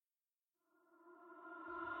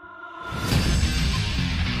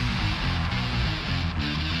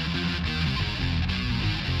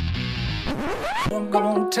I'm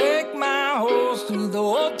gonna take my horse through the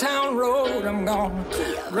old town road. I'm gonna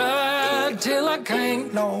ride till I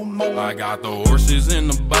can't no more. I got the horses in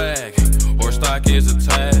the back, horse stock is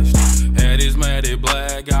attached. Head is matted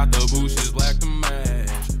black, got the bushes black to match.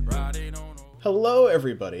 Riding on a... Hello,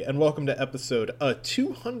 everybody, and welcome to episode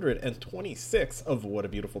 226 of What a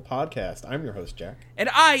Beautiful Podcast. I'm your host, Jack. And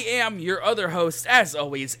I am your other host, as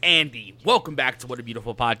always, Andy. Welcome back to What a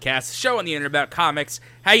Beautiful Podcast, show on the internet about comics.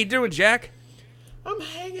 How you doing, Jack? I'm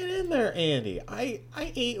hanging in there, Andy. I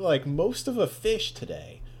ate, like, most of a fish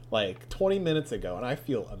today, like, 20 minutes ago, and I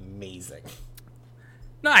feel amazing.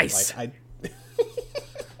 Nice. Like,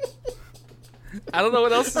 I don't know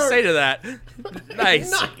what else to say to that.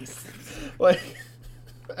 Nice. Nice. Like,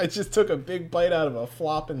 I just took a big bite out of a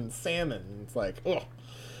flopping salmon, and it's like, oh,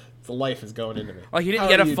 the life is going into me. Like, you didn't How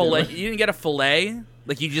get are a you fillet? doing? You didn't get a fillet?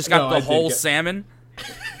 Like, you just got No, the whole salmon?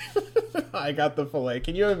 I got the fillet.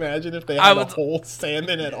 Can you imagine if they had a whole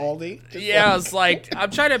salmon at Aldi? Yeah, I was like, I'm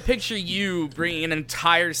trying to picture you bringing an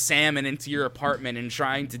entire salmon into your apartment and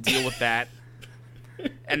trying to deal with that.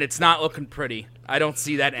 And it's not looking pretty. I don't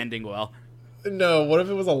see that ending well. No, what if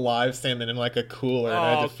it was a live salmon in like a cooler and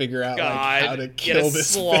I had to figure out like how to kill this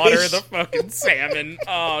slaughter fish? the fucking salmon.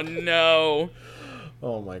 Oh no.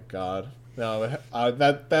 Oh my god. No,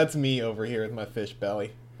 that's me over here with my fish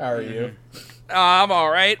belly. How are you? I'm all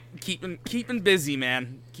right. Keeping busy,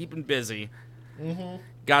 man. Keeping busy.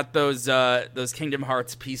 Got those Kingdom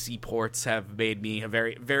Hearts PC ports have made me a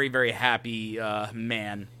very, very, very happy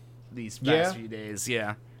man these past few days.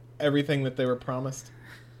 Yeah. Everything that they were promised.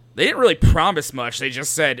 They didn't really promise much. They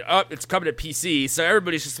just said, "Oh, it's coming to PC." So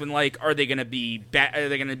everybody's just been like, "Are they gonna be? Are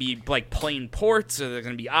they gonna be like plain ports? Are there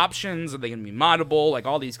gonna be options? Are they gonna be moddable?" Like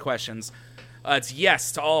all these questions. It's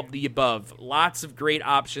yes to all of the above. Lots of great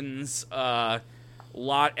options.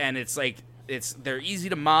 And it's like they're easy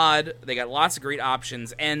to mod. They got lots of great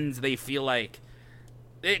options, and they feel like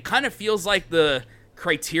it kind of feels like the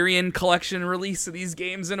Criterion Collection release of these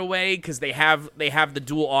games in a way, because they have the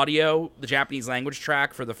dual audio, the Japanese language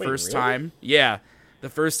track for the first time. Yeah, the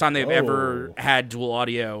first time they've ever had dual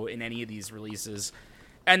audio in any of these releases,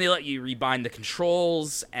 and they let you rebind the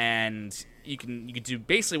controls, and you can do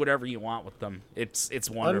basically whatever you want with them. It's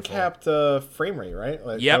wonderful. Uncapped frame rate, right?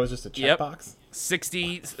 Like Yep. that was just a checkbox.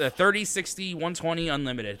 30, 60, 120,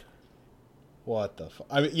 unlimited. What the fuck?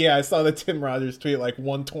 I mean, yeah, I saw the Tim Rogers tweet like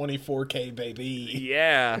 124K baby.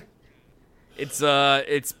 Yeah.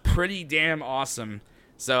 It's pretty damn awesome.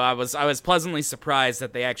 So I was pleasantly surprised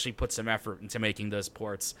that they actually put some effort into making those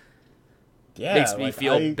ports. Yeah, Makes me like,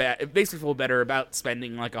 feel it makes me feel better about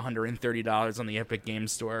spending like $130 on the Epic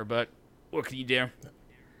Games Store, but what can you do?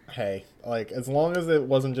 Hey, like as long as it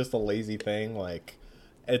wasn't just a lazy thing, like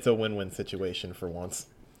it's a win-win situation for once.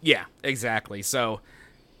 Yeah, exactly. So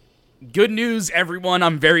good news, everyone.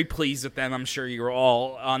 I'm very pleased with them. I'm sure you're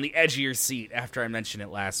all on the edge of your seat after I mentioned it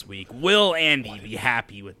last week. Will Andy be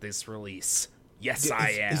happy with this release? Yes,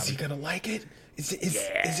 I am. Is he gonna like it? Is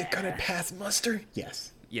it gonna pass muster?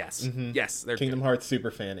 Yes. Yes. Yes. They're Kingdom Hearts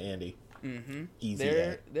superfan Andy.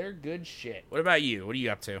 Easy. They're good shit. What about you? What are you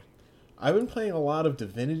up to? I've been playing a lot of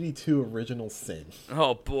Divinity 2 Original Sin.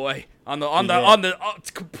 Oh boy, on the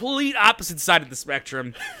complete opposite side of the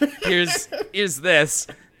spectrum. Here's this.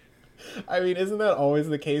 I mean, isn't that always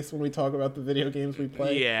the case when we talk about the video games we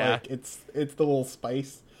play? Yeah. Like, it's the little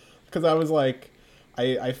spice. Because I was like,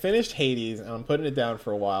 I finished Hades, and I'm putting it down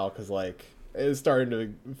for a while, because, like, it was starting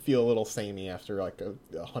to feel a little samey after, like,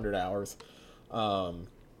 100 hours.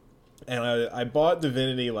 And I bought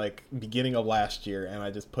Divinity, like, beginning of last year, and I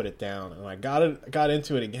just put it down. And I got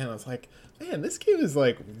into it again. I was like, man, this game is,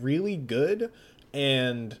 like, really good.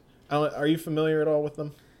 And are you familiar at all with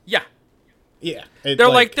them? Yeah. Yeah. They're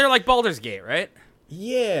like Baldur's Gate, right?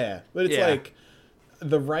 Yeah, but it's Yeah. like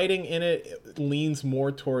the writing in it leans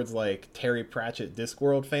more towards like Terry Pratchett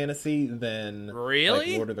Discworld fantasy than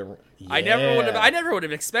Really? like Lord of the yeah. I never would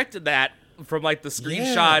have expected that from like the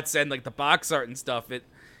screenshots and like the box art and stuff. It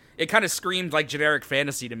kind of screamed like generic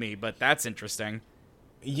fantasy to me, but that's interesting.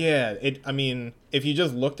 Yeah, I mean, if you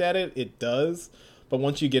just looked at it, it does, but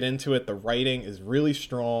once you get into it, the writing is really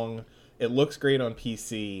strong. It looks great on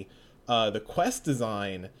PC. The quest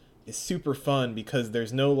design is super fun because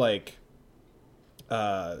there's no like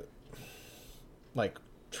trail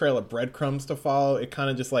of breadcrumbs to follow. It kind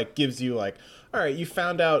of just like gives you like, all right, you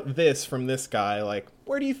found out this from this guy. Like,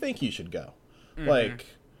 where do you think you should go? Like,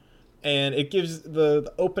 and it gives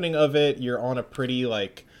the opening of it. You're on a pretty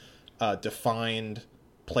like defined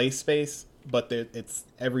play space, but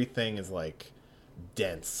everything is like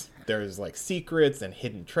dense. There's like secrets and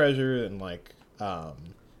hidden treasure and like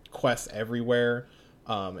quests everywhere.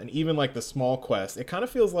 And even like the small quests, it kind of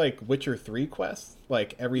feels like Witcher 3 quests.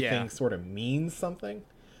 Like everything sort of means something.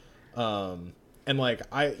 And like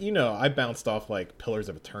I bounced off like Pillars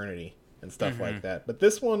of Eternity and stuff like that. But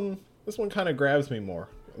this one kind of grabs me more.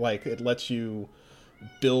 Like it lets you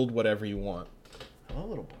build whatever you want. Hello,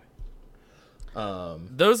 little boy.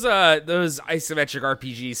 Those isometric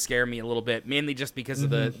RPGs scare me a little bit, mainly just because of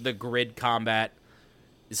the grid combat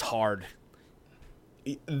is hard.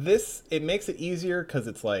 It makes it easier because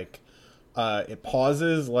it's like it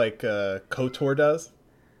pauses like KOTOR does.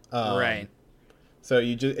 Right. So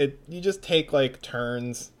you just take like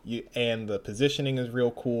turns, and the positioning is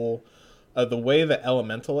real cool. The way the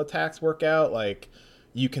elemental attacks work out, like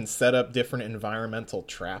you can set up different environmental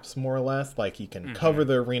traps more or less. Like you can cover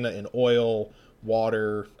the arena in oil,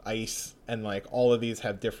 water, ice, and like all of these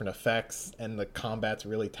have different effects, and the combat's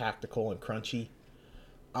really tactical and crunchy.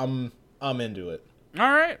 I'm into it.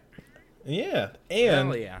 All right. Yeah, and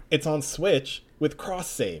Hell yeah. It's on Switch with cross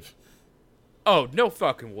save. Oh, no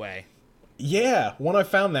fucking way. Yeah, when I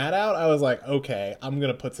found that out, I was like, okay, I'm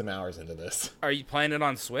gonna put some hours into this. Are you playing it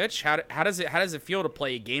on Switch? How does it feel to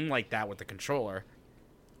play a game like that with the controller?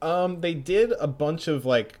 They did a bunch of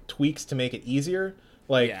like tweaks to make it easier.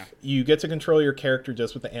 Like you get to control your character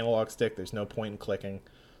just with the analog stick. There's no point in clicking.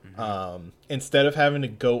 Instead of having to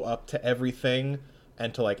go up to everything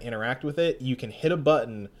and to like interact with it, you can hit a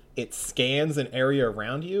button. It scans an area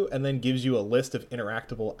around you and then gives you a list of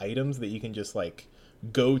interactable items that you can just like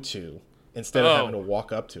go to instead of having to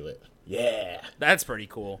walk up to it. Yeah. That's pretty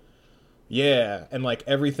cool. Yeah, and like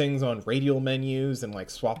everything's on radial menus and like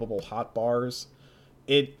swappable hotbars.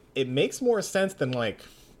 It makes more sense than like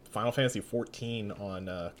Final Fantasy 14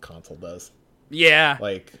 on console does. Yeah.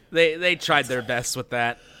 Like they tried their best with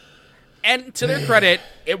that. And to their credit,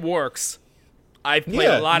 it works. I've played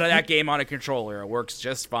a lot of that game on a controller. It works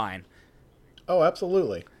just fine. Oh,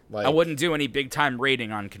 absolutely. Like, I wouldn't do any big time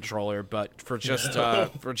rating on controller, but for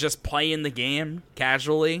just playing the game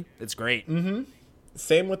casually, it's great.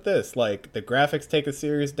 Same with this. Like the graphics take a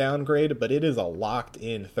serious downgrade, but it is a locked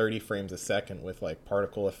in 30 frames a second with like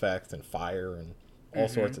particle effects and fire and all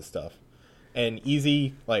sorts of stuff. And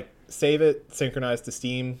easy, like save it, synchronize to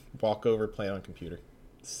Steam, walk over, play it on computer.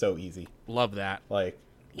 So easy. Love that. Like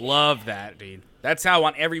love that, dude. That's how I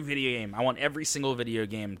want every video game. I want every single video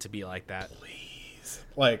game to be like that. Please.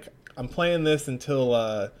 Like I'm playing this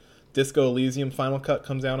until Disco Elysium Final Cut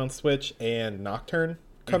comes out on Switch and Nocturne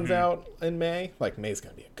comes out in May. Like May's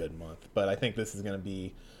gonna be a good month, but I think this is gonna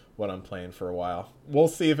be what I'm playing for a while. We'll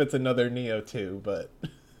see if it's another Neo 2, but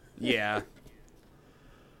yeah.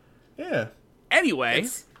 Yeah. Anyway,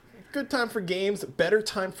 it's good time for games, better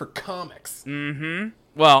time for comics.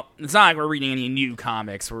 Well, it's not like we're reading any new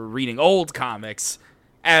comics. We're reading old comics,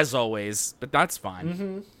 as always. But that's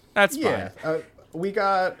fine. That's fine. We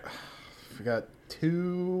got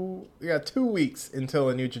 2 weeks until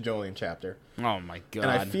a new JoJolion chapter. Oh my god!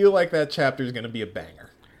 And I feel like that chapter is going to be a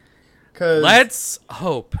banger. 'Cause let's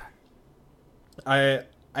hope. I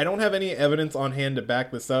don't have any evidence on hand to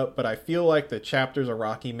back this up, but I feel like the chapters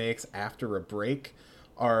Araki makes after a break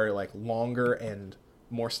are like longer and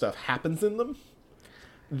more stuff happens in them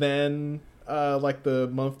than like the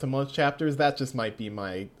month-to-month chapters. That just might be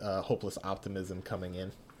my hopeless optimism coming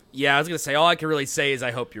in. Yeah, I was gonna say all I can really say is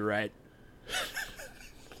I hope you're right.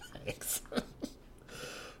 Thanks.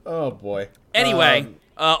 Oh boy. Anyway,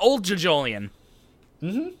 old JoJolion.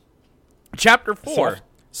 Chapter 4,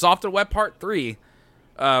 Soft and Wet Part 3.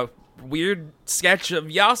 Weird sketch of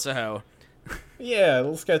Yasuho. Yeah,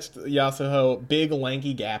 little sketch of Yasuho, big,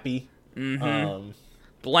 lanky, gappy.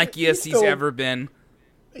 Blankiest he's ever been.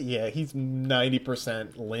 Yeah, he's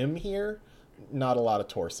 90% limb here. Not a lot of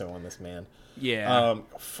torso on this man. Yeah.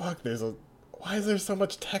 Fuck, why is there so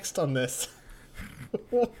much text on this?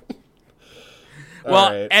 Well,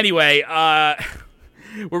 right. Anyway,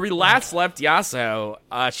 where we last left Yasuho,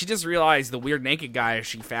 she just realized the weird naked guy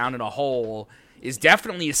she found in a hole is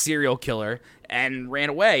definitely a serial killer and ran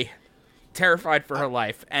away, terrified for her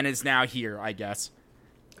life, and is now here, I guess.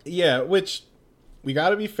 Yeah, which, we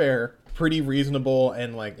gotta be fair, pretty reasonable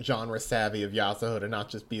and like genre savvy of Yasuho to not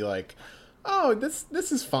just be like, oh, this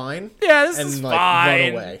is fine. Yeah, this and, is like,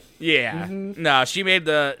 fine. Run away. Yeah. No, she made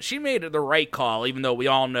the right call, even though we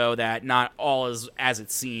all know that not all is as it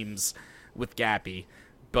seems with Gappy.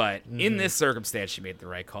 But in this circumstance, she made the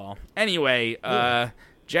right call. Anyway,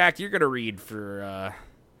 Jack, you're gonna read for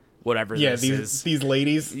whatever this is. These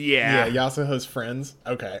ladies. Yeah. Yeah, Yasuho's friends.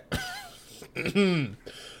 Okay.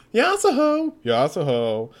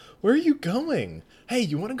 Yasuho, where are you going? Hey,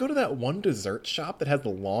 you want to go to that one dessert shop that has the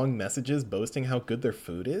long messages boasting how good their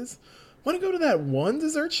food is? Want to go to that one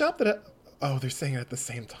dessert shop that Oh, they're saying it at the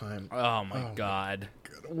same time. Oh my god.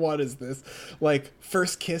 What is this? Like,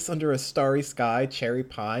 first kiss under a starry sky, cherry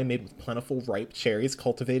pie made with plentiful ripe cherries,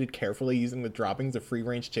 cultivated carefully using the droppings of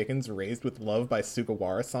free-range chickens raised with love by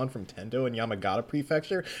Sugawara-san from Tendo in Yamagata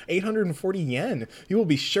Prefecture. 840 yen. You will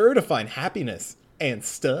be sure to find happiness and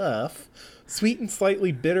stuff. Sweet and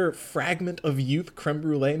slightly bitter fragment of youth creme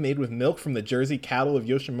brulee made with milk from the Jersey cattle of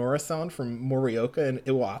Yoshimura-san from Morioka and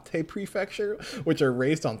Iwate Prefecture, which are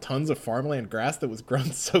raised on tons of farmland grass that was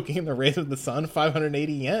grown soaking in the rays of the sun.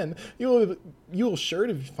 580 yen. You will sure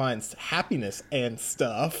to find happiness and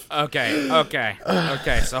stuff. Okay.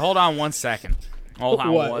 So hold on 1 second. Hold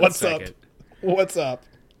on one second. What's up?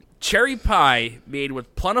 Cherry pie made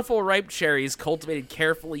with plentiful ripe cherries cultivated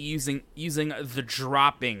carefully using the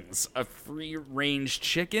droppings of free-range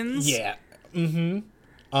chickens. Yeah. Mm-hmm.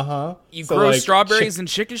 Uh-huh. You grow like, strawberries and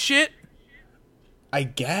chicken shit? I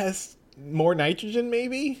guess. More nitrogen,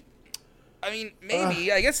 maybe? I mean,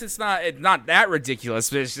 maybe. I guess it's not that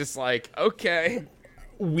ridiculous, but it's just like, okay.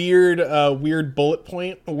 Weird bullet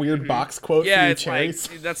point, a weird box quote for your cherries.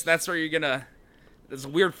 Like, that's where you're gonna... That's a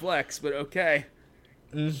weird flex, but okay.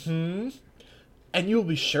 Mm-hmm. And you'll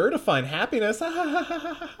be sure to find happiness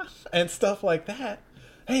and stuff like that.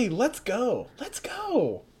 Hey, let's go.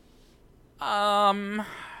 I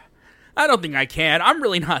don't think I can. I'm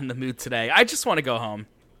really not in the mood today. I just want to go home.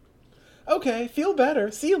 Okay, feel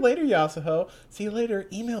better. See you later, Yasuho. See you later.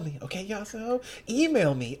 Email me, okay, Yasuho?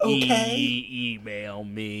 Email me, okay? Email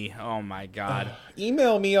me. Oh my god.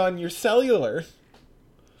 Email me on your cellular.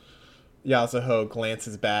 Yasuho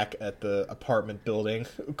glances back at the apartment building,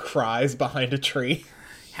 cries behind a tree.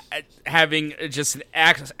 Having just an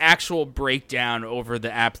actual breakdown over the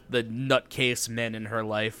nutcase men in her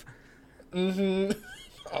life. Mm-hmm.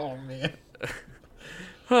 Oh, man.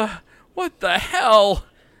 What the hell?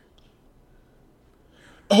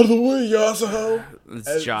 Out of the way, Yasuho!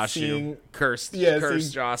 It's Joshu. Cursed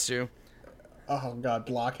Joshu. Oh, God.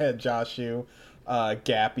 Blockhead Joshu.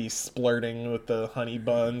 Gappy splurting with the honey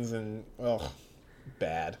buns and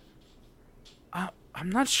bad. I'm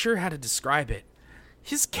not sure how to describe it.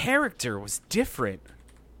 His character was different.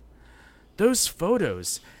 Those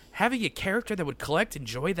photos, having a character that would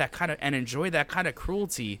enjoy that kind of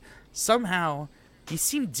cruelty, somehow he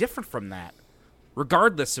seemed different from that,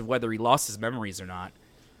 regardless of whether he lost his memories or not.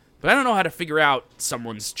 But I don't know how to figure out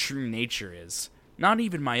someone's true nature is. Not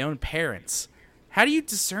even my own parents. How do you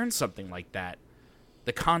discern something like that?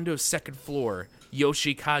 The condo's second floor,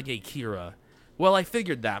 Yoshikage Kira. Well, I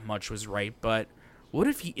figured that much was right, but what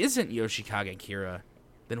if he isn't Yoshikage Kira?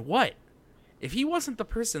 Then what? If he wasn't the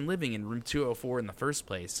person living in room 204 in the first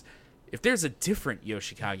place, if there's a different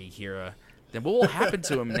Yoshikage Kira, then what will happen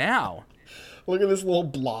to him now? Look at this little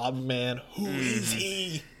blob man. Who is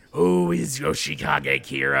he? Who is Yoshikage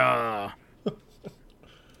Kira?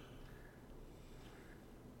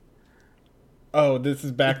 Oh, this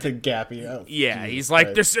is back to Gappy. Oh, yeah, he's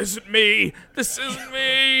like, this isn't me! This isn't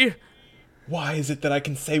me! Why is it that I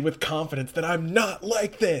can say with confidence that I'm not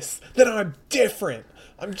like this? That I'm different?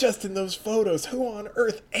 I'm just in those photos. Who on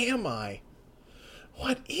earth am I?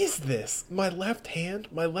 What is this? My left hand?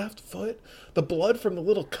 My left foot? The blood from the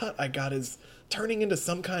little cut I got is turning into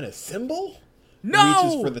some kind of symbol? No!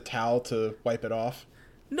 Reaches for the towel to wipe it off.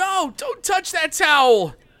 No! Don't touch that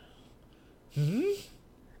towel! Hmm?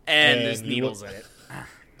 And there's needles in it.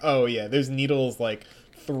 Oh, yeah. There's needles, like,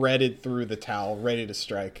 threaded through the towel, ready to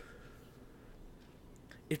strike.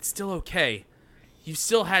 It's still okay. You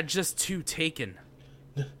still had just 2 taken.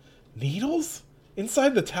 Needles?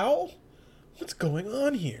 Inside the towel? What's going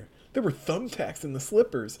on here? There were thumbtacks in the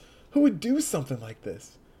slippers. Who would do something like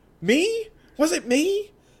this? Me? Was it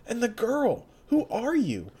me? And the girl? Who are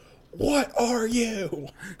you? What are you?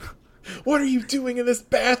 What are you doing in this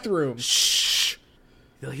bathroom? Shh!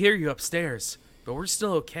 They'll hear you upstairs, but we're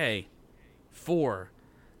still okay. 4.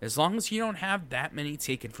 As long as you don't have that many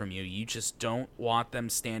taken from you, you just don't want them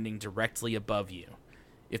standing directly above you.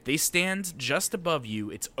 If they stand just above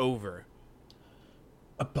you, it's over.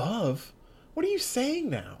 Above? What are you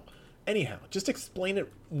saying now? Anyhow, just explain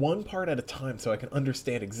it one part at a time so I can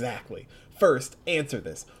understand exactly. First, answer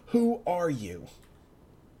this. Who are you?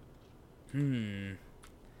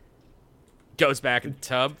 Goes back in the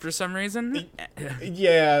tub for some reason.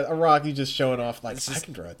 Yeah, Araki just showing off like, I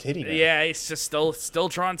can draw a titty now. Yeah, he's just still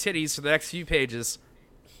drawing titties for the next few pages.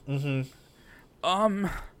 Mm-hmm.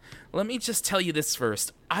 Let me just tell you this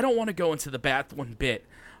first. I don't want to go into the bath one bit.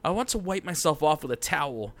 I want to wipe myself off with a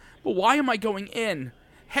towel. But why am I going in?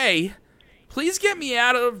 Hey, please get me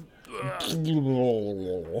out of...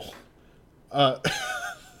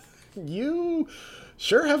 You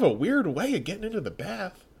sure have a weird way of getting into the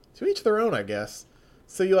bath. To each their own, I guess.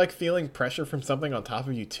 So you like feeling pressure from something on top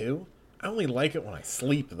of you, too? I only like it when I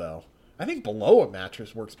sleep, though. I think below a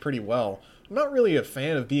mattress works pretty well. I'm not really a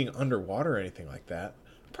fan of being underwater or anything like that.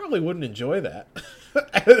 I probably wouldn't enjoy that.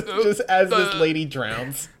 Just as this lady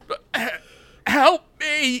drowns. Help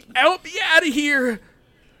me! Help me out of here!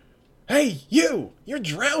 Hey, you! You're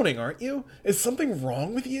drowning, aren't you? Is something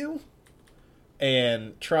wrong with you?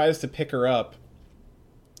 And tries to pick her up,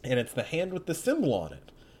 and it's the hand with the symbol on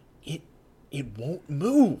it. It won't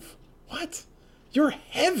move. What? You're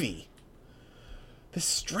heavy. This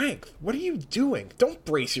strength. What are you doing? Don't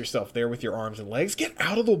brace yourself there with your arms and legs. Get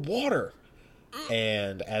out of the water.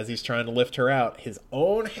 And as he's trying to lift her out, his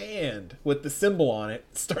own hand with the symbol on it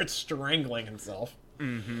starts strangling himself.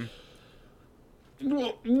 Mm-hmm.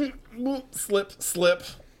 Slip.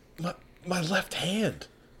 My left hand.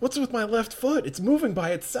 What's with my left foot? It's moving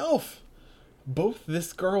by itself. Both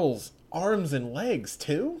this girl's arms and legs,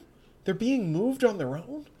 too? They're being moved on their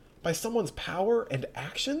own? By someone's power and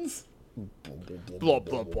actions? Blub,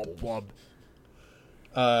 blub, blub, blub.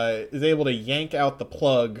 Is able to yank out the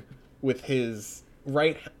plug with his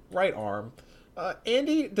right arm.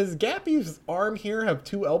 Andy, does Gappy's arm here have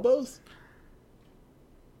 2 elbows?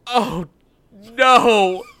 Oh,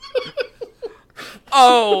 no.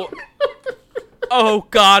 Oh,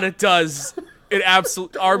 God, it does. It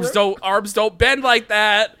absolutely... Arms don't bend like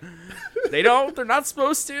that. They're not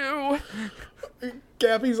supposed to.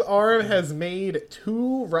 Gappy's arm has made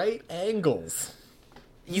 2 right angles.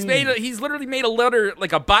 He's literally made a letter,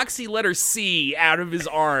 like a boxy letter C out of his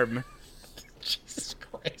arm. Jesus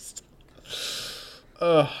Christ.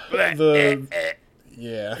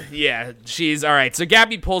 Yeah. Yeah, she's all right. So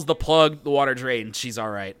Gabby pulls the plug, the water drain. She's all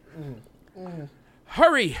right.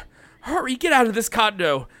 Hurry, get out of this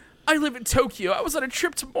condo. I live in Tokyo. I was on a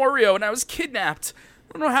trip to Morio and I was kidnapped.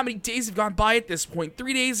 I don't know how many days have gone by at this point.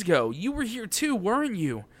 3 days ago. You were here too, weren't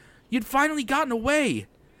you? You'd finally gotten away.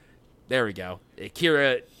 There we go.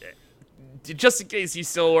 Kira, just in case you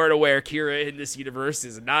still weren't aware, Kira in this universe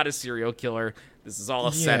is not a serial killer. This is all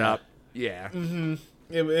a setup. Yeah. Mm-hmm.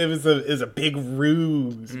 It was a big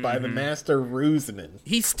ruse by the master ruseman.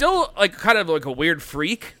 He's still kind of like a weird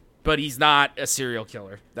freak, but he's not a serial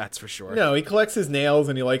killer. That's for sure. No, he collects his nails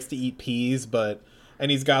and he likes to eat peas,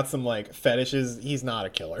 and he's got some fetishes. He's not a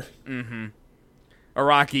killer. Mm-hmm.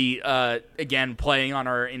 Araki, again, playing on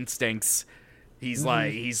our instincts. He's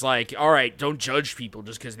like, all right, don't judge people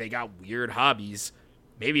just because they got weird hobbies.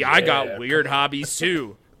 Maybe I got weird hobbies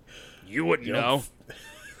too. You wouldn't know.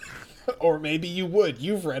 Or maybe you would.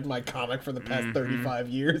 You've read my comic for the past 35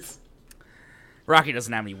 years. Rocky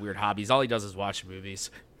doesn't have any weird hobbies. All he does is watch movies.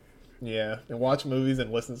 Yeah, and watch movies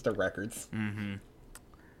and listens to records. Mm-hmm.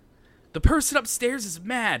 The person upstairs is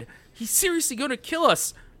mad. He's seriously going to kill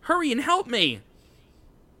us. Hurry and help me.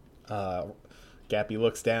 Gappy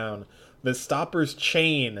looks down. The stopper's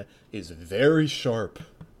chain is very sharp.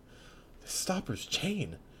 The stopper's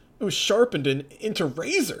chain? It was sharpened into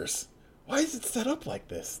razors. Why is it set up like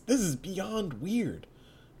this? This is beyond weird.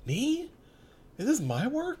 Me? Is this my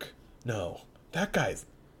work? No, that guy's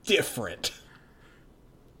different.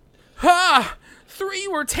 Ha! 3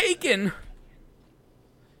 were taken!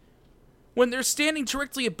 When they're standing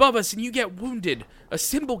directly above us and you get wounded, a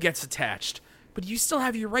symbol gets attached. But you still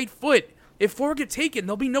have your right foot. If 4 get taken,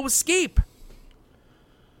 there'll be no escape.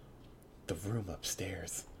 The room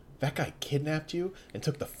upstairs. That guy kidnapped you and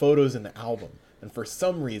took the photos in the album. And for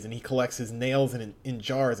some reason, he collects his nails in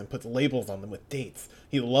jars and puts labels on them with dates.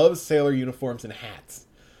 He loves sailor uniforms and hats.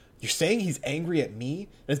 You're saying he's angry at me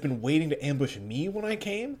and has been waiting to ambush me when I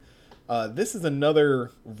came? This is another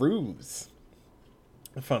ruse,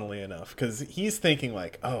 funnily enough, because he's thinking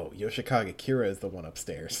oh, Yoshikage Kira is the one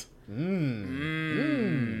upstairs. Hey,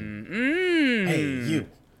 you.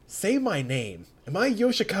 Say my name. Am I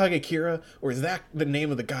Yoshikage Kira, or is that the name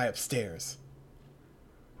of the guy upstairs?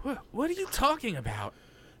 What are you talking about?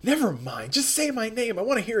 Never mind. Just say my name. I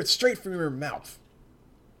want to hear it straight from your mouth.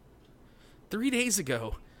 3 days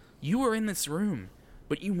ago, you were in this room,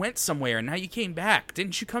 but you went somewhere and now you came back.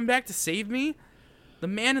 Didn't you come back to save me? The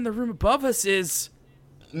man in the room above us is...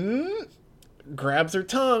 Grabs her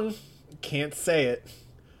tongue. Can't say it.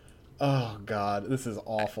 Oh, God. This is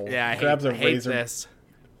awful. Yeah, I hate this.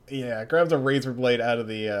 Yeah, grabs a razor blade out of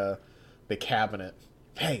the cabinet.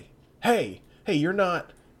 Hey, you're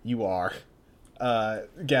not... You are.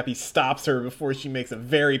 Gappy stops her before she makes a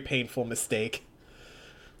very painful mistake.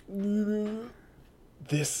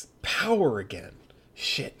 This power again.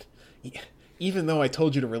 Shit. Even though I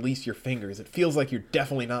told you to release your fingers, it feels like you're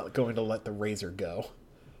definitely not going to let the razor go.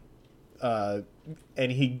 And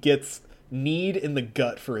he gets kneed in the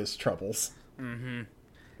gut for his troubles. Mm-hmm.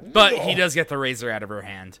 But he does get the razor out of her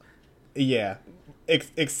hand. Yeah.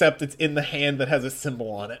 Except it's in the hand that has a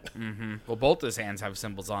symbol on it. Well, both his hands have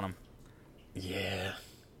symbols on them. Yeah.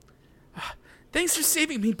 Thanks for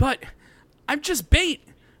saving me, but I'm just bait.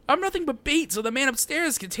 I'm nothing but bait, so the man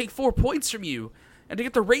upstairs can take 4 points from you. And to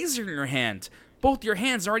get the razor in your hand, both your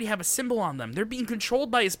hands already have a symbol on them. They're being controlled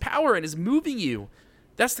by his power and is moving you.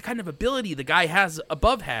 That's the kind of ability the guy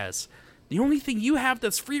above has. The only thing you have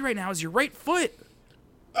that's free right now is your right foot.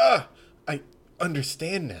 I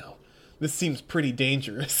understand now. This seems pretty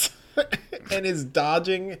dangerous. And his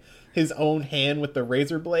dodging his own hand with the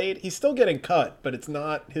razor blade, he's still getting cut, but it's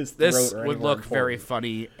not his throat This or would anywhere look very important.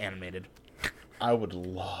 funny animated. I would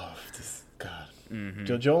love to. God.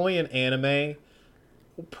 JoJolian anime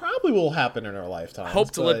probably will happen in our lifetime.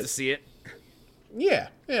 Hope to live to see it. Yeah,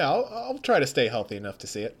 I'll try to stay healthy enough to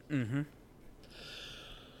see it.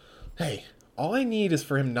 Hey, all I need is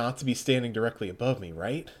for him not to be standing directly above me,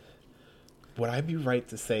 right? Would I be right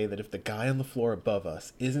to say that if the guy on the floor above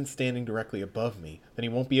us isn't standing directly above me, then he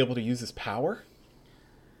won't be able to use his power?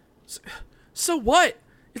 So what?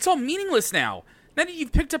 It's all meaningless now. Now that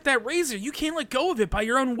you've picked up that razor, you can't let go of it by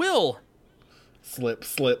your own will. Slip,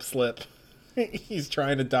 slip, slip. He's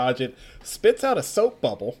trying to dodge it. Spits out a soap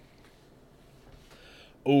bubble.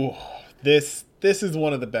 Ooh, this is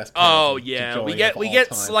one of the best. Oh panels of yeah, JoJolian we of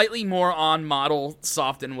get all time. slightly more on model,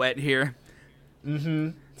 soft and wet here.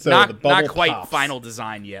 So the Not bubble quite pops. final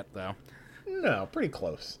design yet though. No, pretty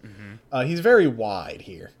close. He's very wide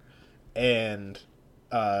here, and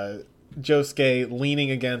Josuke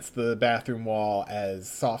leaning against the bathroom wall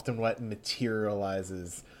as soft and wet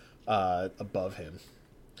materializes above him.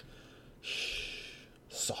 Shh,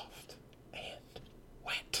 soft and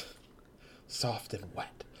wet. Soft and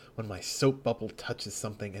wet. When my soap bubble touches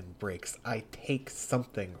something and breaks, I take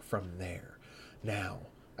something from there. Now,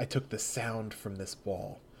 I took the sound from this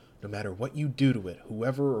wall. No matter what you do to it,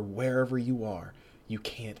 whoever or wherever you are, you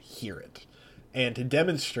can't hear it. And to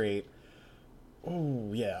demonstrate...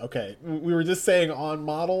 Oh, yeah, okay. We were just saying on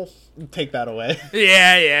model. Take that away.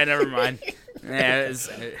 Yeah, never mind. Yeah,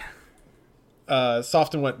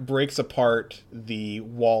 Soft and Wet breaks apart the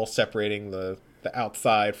wall separating the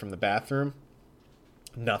outside from the bathroom.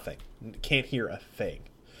 Nothing. Can't hear a thing.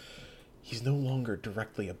 He's no longer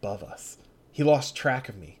directly above us. He lost track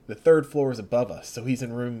of me. The 3rd floor is above us, so he's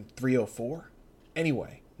in room 304?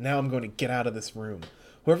 Anyway, now I'm going to get out of this room.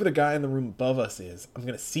 Whoever the guy in the room above us is, I'm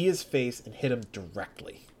going to see his face and hit him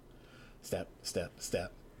directly. Step, step,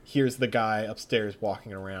 step. Here's the guy upstairs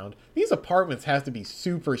walking around. These apartments have to be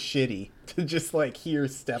super shitty to just, like, hear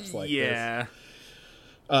steps like this. yeah.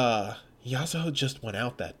 Yasuo just went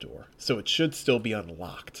out that door, so it should still be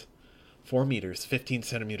unlocked. 4 meters, 15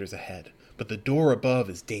 centimeters ahead. But the door above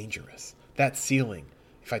is dangerous. That ceiling,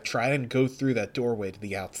 if I try and go through that doorway to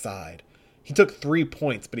the outside. He took 3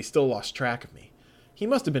 points, but he still lost track of me. He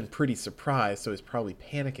must have been pretty surprised, so he's probably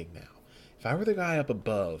panicking now. If I were the guy up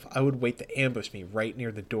above, I would wait to ambush me right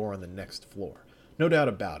near the door on the next floor. No doubt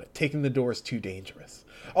about it, taking the door is too dangerous.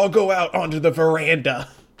 I'll go out onto the veranda.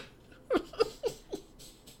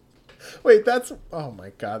 Wait, that's... Oh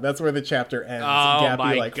my god, that's where the chapter ends. Oh Gappy,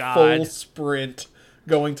 my like, God. full sprint,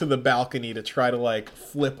 going to the balcony to try to, like,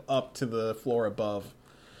 flip up to the floor above.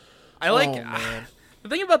 I like... Oh, man. The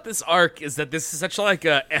thing about this arc is that this is such like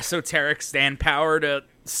a esoteric stand power to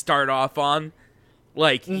start off on.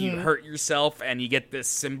 Like, you hurt yourself and you get this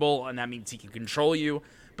symbol, and that means he can control you,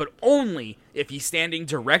 but only if he's standing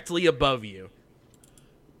directly above you.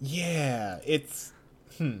 Yeah, it's...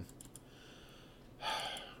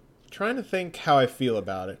 Trying to think how I feel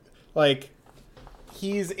about it. Like,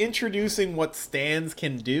 he's introducing what stands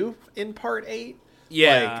can do in Part 8.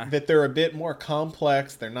 Yeah. Like, that they're a bit more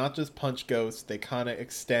complex. They're not just punch ghosts. They kind of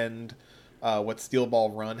extend what Steel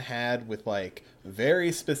Ball Run had with, like,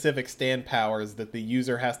 very specific stand powers that the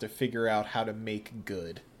user has to figure out how to make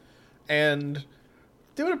good. And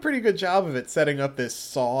doing a pretty good job of it, setting up this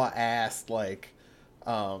saw-ass, like,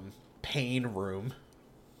 pain room.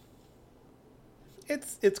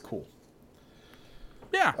 It's cool.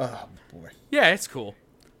 Yeah. Oh, boy. Yeah, it's cool.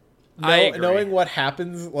 I agree. Knowing what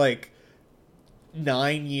happens, like,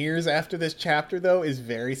 9 years after this chapter, though, is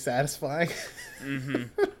very satisfying.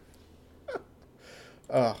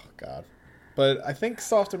 Oh, God. But I think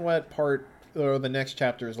Soft and Wet part, or the next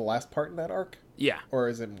chapter, is the last part in that arc? Yeah. Or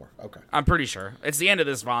is it more? Okay. I'm pretty sure. It's the end of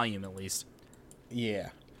this volume, at least.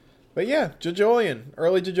 Yeah. But yeah, JoJolian.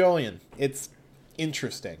 Early JoJolian. It's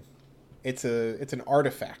interesting. It's an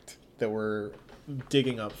artifact that we're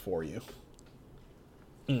digging up for you.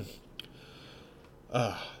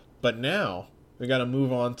 But now we got to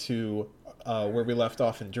move on to where we left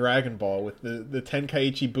off in Dragon Ball with the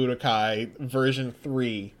Tenkaichi Budokai version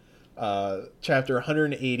 3, chapter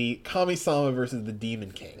 180, Kami-sama versus the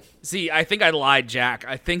Demon King. See, I think I lied, Jack.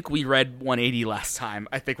 I think we read 180 last time.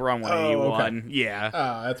 I think we're on 181. Oh, okay. Yeah.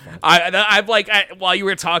 That's fine. I've while you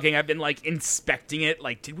were talking, I've been like inspecting it.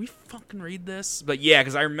 Like, did we fucking read this? But yeah,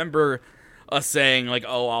 because I remember us saying like,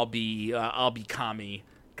 "Oh, I'll be Kami,"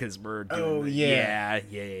 because we're doing. Oh yeah.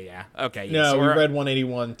 Okay. Yeah, No, so we read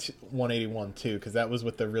 181 too, because that was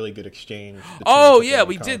with the really good exchange. Oh yeah,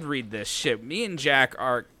 we did read this. Shit, me and Jack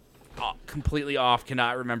are completely off.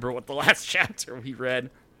 Cannot remember what the last chapter we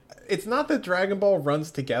read. It's not that Dragon Ball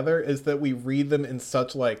runs together, is that we read them in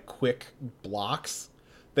such like quick blocks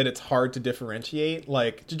that it's hard to differentiate.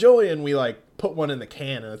 Like JoJolion, we like put one in the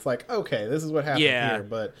can and it's like, okay, this is what happened here.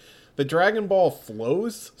 But the Dragon Ball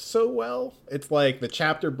flows so well, it's like the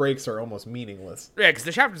chapter breaks are almost meaningless. Yeah, because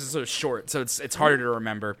the chapters are so short, so it's harder to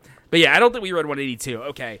remember. But yeah, I don't think we read 182.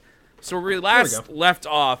 Okay, so where we left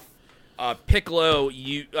off, Piccolo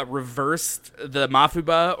reversed the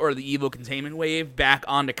Mafuba, or the evil containment wave, back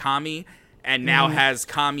onto Kami, and now has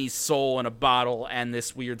Kami's soul in a bottle, and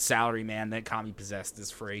this weird salary man that Kami possessed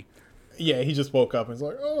is free. Yeah, he just woke up and was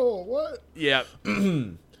like, oh, what? Yeah.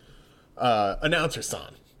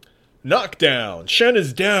 Announcer-san. Knockdown. Shen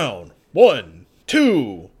is down. 1,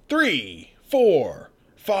 2, 3, 4,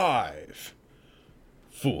 5.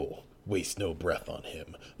 Fool. Waste no breath on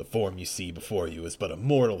him. The form you see before you is but a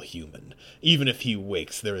mortal human. Even if he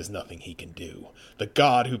wakes, there is nothing he can do. The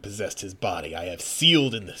god who possessed his body I have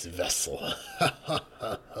sealed in this vessel.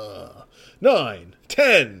 9,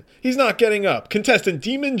 10. He's not getting up. Contestant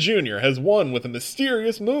Demon Jr. has won with a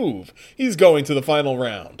mysterious move. He's going to the final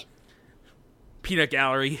round. Peanut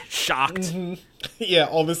Gallery, shocked. Mm-hmm. Yeah,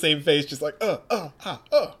 all the same face, just like,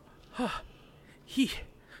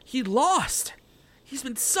 He lost. He's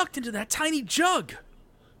been sucked into that tiny jug.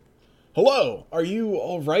 Hello, are you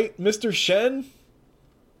alright, Mr. Shen?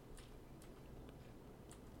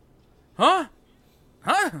 Huh?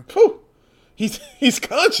 Whew. He's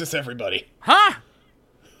conscious, everybody. Huh?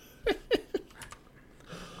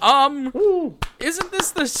 Ooh. Isn't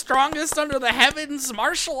this the strongest under the heavens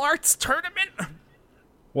martial arts tournament?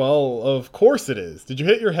 Well, of course it is. Did you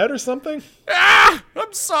hit your head or something? Ah!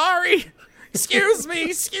 I'm sorry. Excuse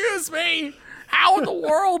me. How in the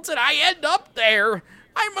world did I end up there?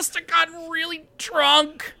 I must have gotten really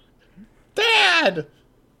drunk. Dad!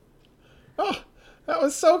 Oh, that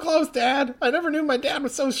was so close, Dad. I never knew my dad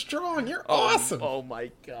was so strong. You're awesome. Oh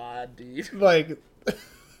my god, dude. Like,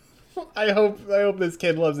 I hope this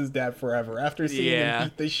kid loves his dad forever. After seeing him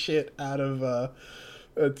beat the shit out of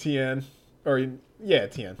Tien.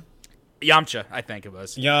 Tien. Yamcha, I think it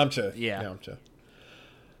was. Yamcha. Yeah. Yamcha.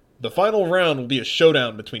 The final round will be a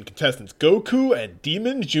showdown between contestants Goku and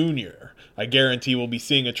Demon Jr. I guarantee we'll be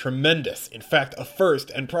seeing a tremendous, in fact a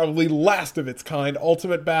first and probably last of its kind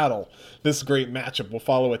ultimate battle. This great matchup will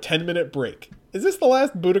follow a 10-minute break. Is this the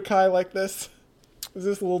last Budokai like this? Is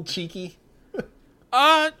this a little cheeky?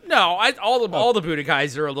 No. All the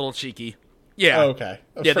Budokais are a little cheeky. Yeah. Oh, okay.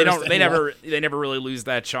 Yeah, they never really lose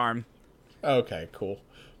that charm. Okay, cool.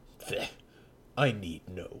 I need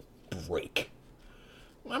no break.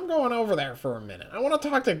 I'm going over there for a minute. I want to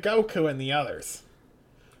talk to Goku and the others.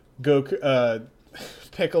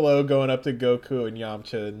 Piccolo going up to Goku and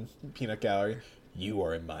Yamcha and Peanut Gallery. You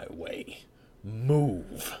are in my way.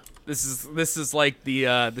 Move. This is like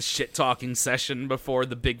the shit talking session before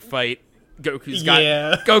the big fight.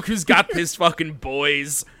 Goku's got his fucking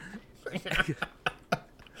boys.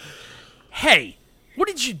 Hey, what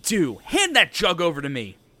did you do? Hand that jug over to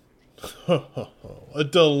me. A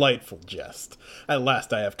delightful jest. At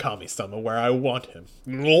last I have Kami-sama where I want him.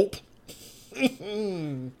 Nope.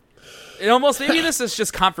 It almost, maybe this is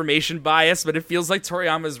just confirmation bias, but it feels like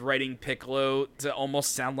Toriyama's writing Piccolo to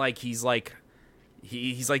almost sound like he's like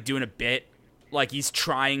doing a bit. Like he's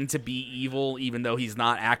trying to be evil, even though he's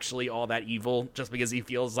not actually all that evil, just because he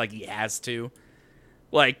feels like he has to.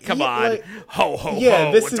 Like, come on. Like, ho, ho,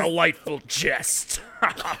 ho, a delightful jest.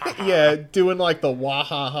 Yeah, doing like the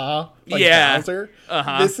wahaha, like Bowser.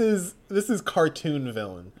 Uh-huh. This is cartoon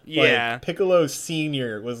villain. Yeah. Like, Piccolo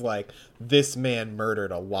Sr. was like, this man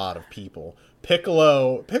murdered a lot of people.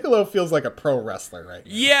 Piccolo feels like a pro wrestler right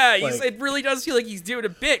now. Yeah, like, it really does feel like he's doing a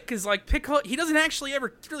bit, because like Piccolo, he doesn't actually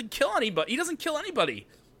ever really kill anybody. He doesn't kill anybody.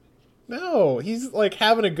 No, he's like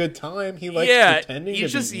having a good time. He likes pretending to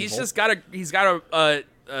be evil. He's got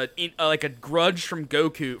a grudge from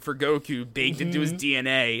Goku baked into his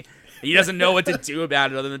DNA. He doesn't know what to do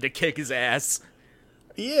about it other than to kick his ass.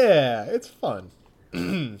 Yeah, it's fun.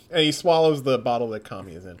 And he swallows the bottle that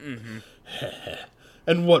Kami is in.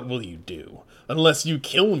 And what will you do? Unless you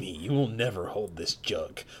kill me, you will never hold this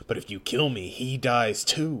jug. But if you kill me, he dies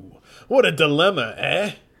too. What a dilemma,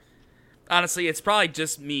 eh? Honestly, it's probably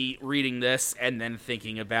just me reading this and then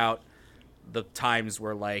thinking about the times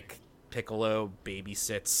where, like, Piccolo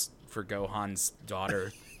babysits for Gohan's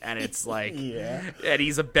daughter, and it's like, Yeah. and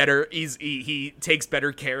he takes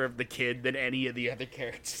better care of the kid than any of the other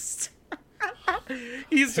characters.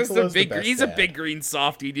 He's just Piccolo's the best a dad. big green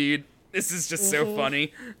softy, dude. This is just so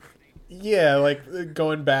funny. Yeah, like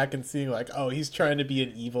going back and seeing like, oh, he's trying to be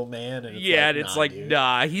an evil man, and it's Yeah, like, and it's nah, like, dude.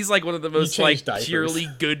 nah, he's like one of the most like changed diapers. purely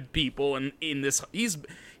good people in this.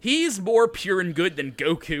 He's more pure and good than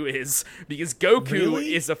Goku is, because Goku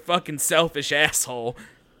Really? is a fucking selfish asshole.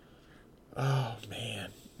 Oh man.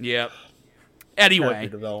 Yep. Character Anyway,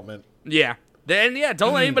 development. yeah. Then yeah,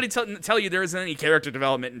 don't let anybody tell you there isn't any character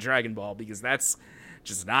development in Dragon Ball, because that's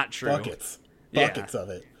just not true. Buckets Yeah. of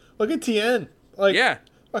it. Look at Tien. Like, Yeah.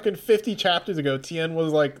 fucking 50 chapters ago, Tien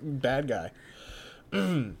was like bad guy.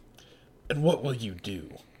 And what will you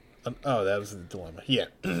do? Oh, that was the dilemma. Yeah.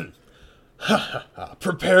 Ha ha ha.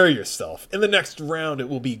 Prepare yourself. In the next round, it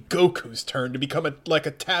will be Goku's turn to become like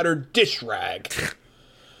a tattered dish rag.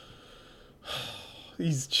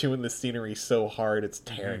 He's chewing the scenery so hard it's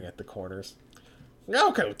tearing at the corners.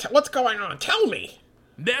 Goku, what's going on? Tell me.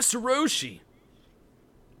 Master Roshi.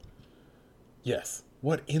 Yes.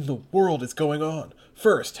 What in the world is going on?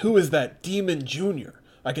 First, who is that Demon Jr.?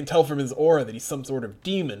 I can tell from his aura that he's some sort of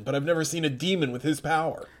demon, but I've never seen a demon with his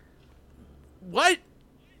power. What?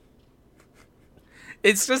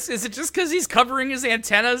 Is it just because he's covering his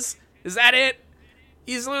antennas? Is that it?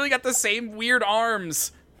 He's literally got the same weird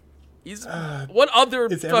arms. What other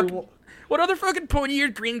fucking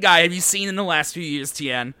pointy-eared green guy have you seen in the last few years,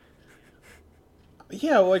 Tien?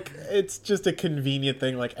 Yeah, like, it's just a convenient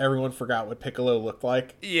thing. Like, everyone forgot what Piccolo looked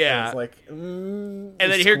like. Yeah. And it's like, And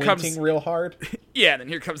then here comes- squinting real hard. Yeah, and then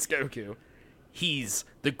here comes Goku. He's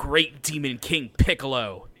the great Demon King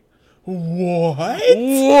Piccolo. What?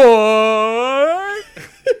 What?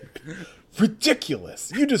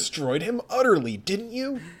 Ridiculous. You destroyed him utterly, didn't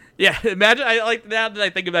you? Yeah, imagine, now that I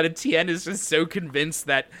think about it, Tien is just so convinced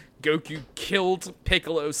that Goku killed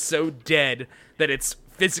Piccolo so dead that it's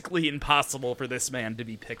physically impossible for this man to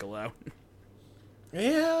be Piccolo.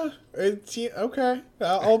 Yeah. Okay.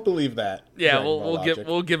 I'll believe that. Yeah, Dragon Ball logic.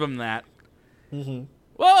 we'll give him that. Mm-hmm.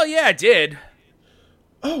 Well, yeah, I did.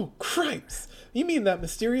 Oh, cripes! You mean that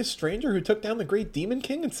mysterious stranger who took down the great Demon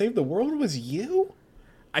King and saved the world was you?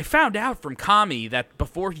 I found out from Kami that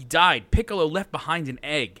before he died, Piccolo left behind an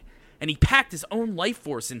egg, and he packed his own life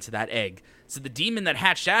force into that egg, so the demon that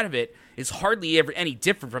hatched out of it is hardly ever any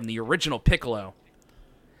different from the original Piccolo.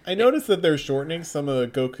 I noticed that they're shortening some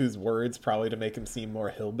of Goku's words probably to make him seem more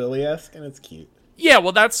hillbilly-esque, and it's cute. Yeah,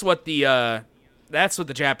 well, that's what the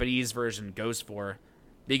Japanese version goes for.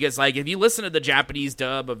 Because, like, if you listen to the Japanese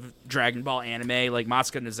dub of Dragon Ball anime, like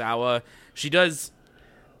Masuka Nozawa, she does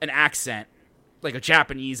an accent, like a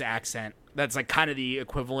Japanese accent, that's, like, kind of the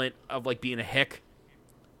equivalent of, like, being a hick.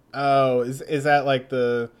 Oh, is that like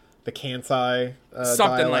the Kansai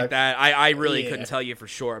Something like dialect? that. I really Yeah. couldn't tell you for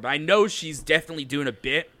sure. But I know she's definitely doing a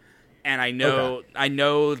bit. And I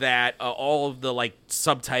know that all of the, like,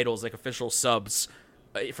 subtitles, like, official subs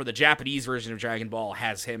for the Japanese version of Dragon Ball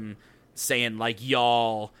has him saying, like,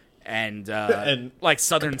 y'all and like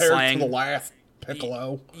southern Compared slang. to the last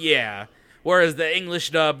Piccolo. Yeah. Whereas the English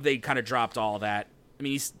dub, they kind of dropped all that. I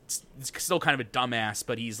mean, he's still kind of a dumbass,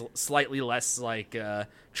 but he's slightly less like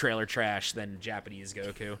trailer trash than Japanese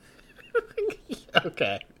Goku.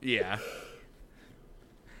 Okay. Yeah.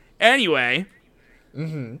 Anyway.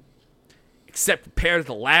 Mm-hmm. Except compared to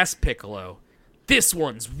the last Piccolo, this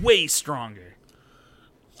one's way stronger.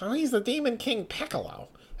 So he's the Demon King Piccolo.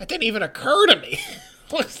 That didn't even occur to me.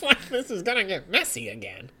 Looks like this is gonna get messy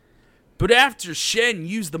again. But after Shen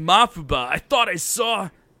used the Mafuba, I thought I saw...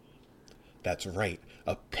 That's right.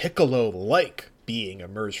 A Piccolo-like being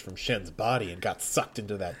emerged from Shen's body and got sucked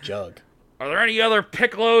into that jug. Are there any other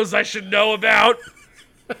Piccolos I should know about?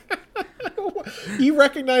 You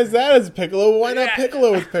recognize that as Piccolo. Why not Yeah.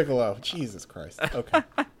 Piccolo as Piccolo? Jesus Christ. Okay.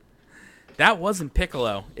 That wasn't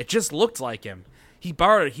Piccolo. It just looked like him. He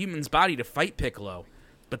borrowed a human's body to fight Piccolo.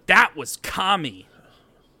 But that was Kami.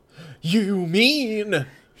 You mean...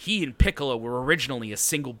 He and Piccolo were originally a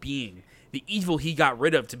single being. The evil he got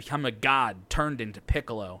rid of to become a god turned into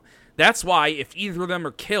Piccolo. That's why, if either of them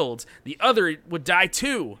are killed, the other would die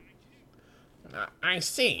too. I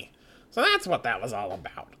see. So that's what that was all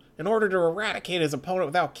about. In order to eradicate his opponent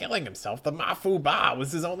without killing himself, the Mafu Ba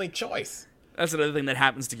was his only choice. That's another thing that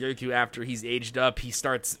happens to Goku after he's aged up. He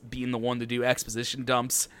starts being the one to do exposition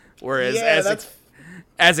dumps. Whereas Yeah,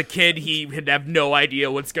 As a kid, he would have no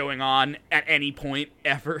idea what's going on at any point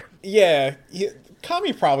ever. Yeah,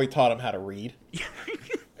 Kami probably taught him how to read.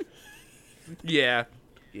 Yeah.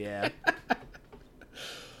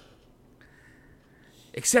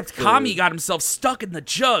 Except Kami got himself stuck in the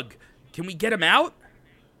jug. Can we get him out?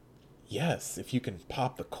 Yes, if you can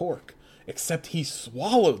pop the cork. Except he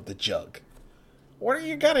swallowed the jug. What are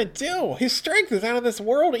you gonna do? His strength is out of this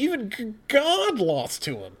world. Even God lost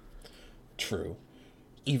to him. True.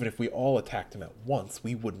 Even if we all attacked him at once,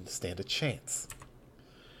 we wouldn't stand a chance.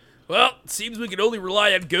 Well, it seems we can only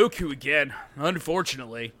rely on Goku again,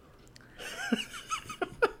 unfortunately.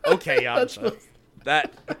 Okay, Yamcha.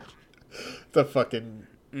 That... The fucking...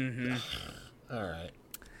 Mm-hmm. Alright.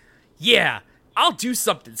 Yeah, I'll do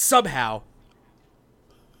something somehow.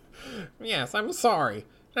 Yes, I'm sorry.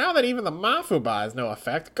 Now that even the Mafuba has no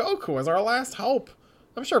effect, Goku is our last hope.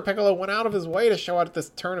 I'm sure Piccolo went out of his way to show up at this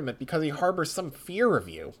tournament because he harbors some fear of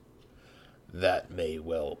you. That may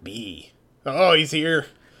well be. Oh, he's here.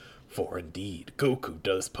 For indeed, Goku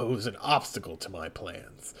does pose an obstacle to my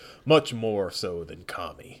plans, much more so than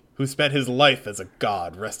Kami, who spent his life as a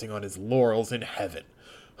god resting on his laurels in heaven.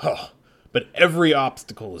 Huh. But every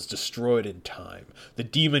obstacle is destroyed in time. The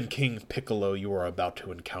Demon King Piccolo you are about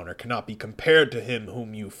to encounter cannot be compared to him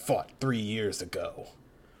whom you fought 3 years ago.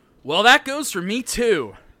 Well, that goes for me,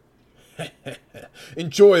 too.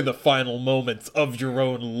 Enjoy the final moments of your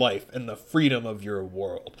own life and the freedom of your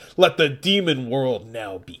world. Let the demon world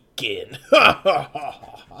now begin.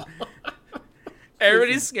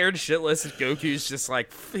 Everybody's scared shitless, and Goku's just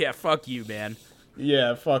like, yeah, fuck you, man.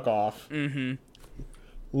 Yeah, fuck off. Mm-hmm.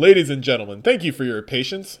 Ladies and gentlemen, thank you for your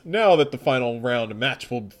patience. Now that the final round match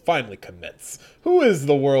will finally commence. Who is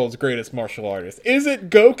the world's greatest martial artist? Is it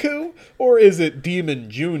Goku or is it Demon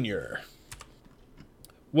Jr.?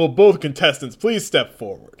 Will both contestants please step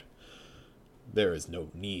forward? There is no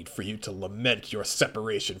need for you to lament your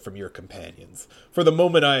separation from your companions. For the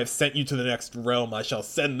moment I have sent you to the next realm, I shall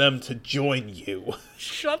send them to join you.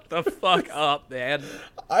 Shut the fuck up, man.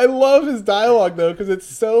 I love his dialogue, though, because it's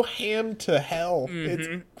so hammed to hell. Mm-hmm.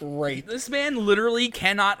 It's great. This man literally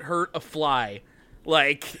cannot hurt a fly.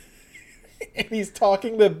 Like... And he's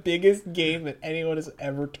talking the biggest game that anyone has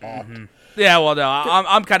ever talked. Mm-hmm. Yeah, well, no,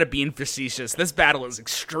 I'm kind of being facetious. This battle is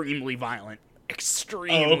extremely violent.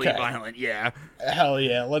 Extremely violent, yeah. Hell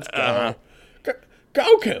yeah, let's go.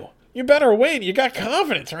 Goku, you better win. You got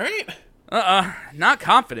confidence, right? Not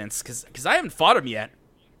confidence, because I haven't fought him yet.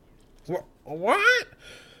 What?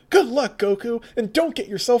 Good luck, Goku, and don't get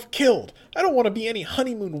yourself killed. I don't want to be any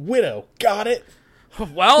honeymoon widow. Got it?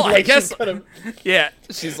 Well, like I guess... Yeah,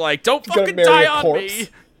 she's like, don't fucking die on me.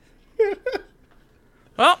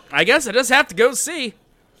 Well, I guess I just have to go see.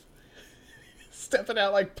 Stepping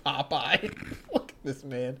out like Popeye. Look at this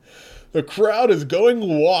man. The crowd is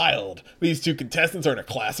going wild. These two contestants are in a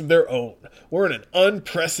class of their own. We're in an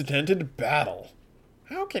unprecedented battle.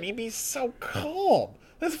 How can he be so calm?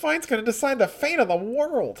 This fight's going to decide the fate of the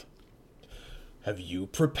world. Have you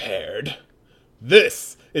prepared?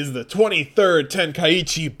 This is the 23rd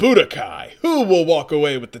Tenkaichi Budokai. Who will walk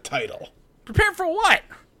away with the title? Prepare for what?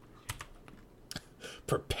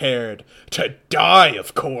 Prepared to die,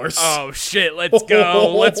 of course. Oh, shit. Let's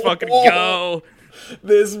go. Let's fucking go.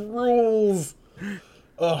 This rules.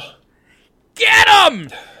 Ugh. Get him!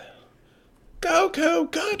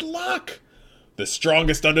 Goku, good luck. The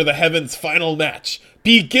strongest under the heavens final match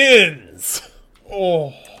begins.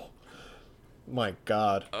 Oh. My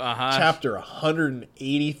God. Chapter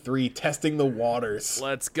 183, Testing the Waters.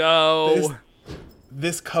 Let's go.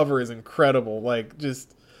 This cover is incredible. Like,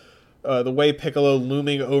 just... the way Piccolo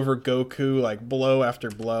looming over Goku, like, blow after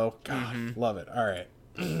blow. God, love it. Alright.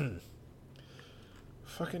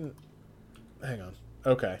 Fucking... Hang on.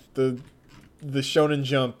 Okay. The Shonen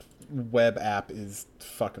Jump web app is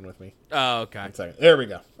fucking with me. Oh, okay. 1 second. There we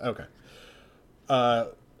go. Okay.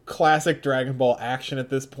 Classic Dragon Ball action at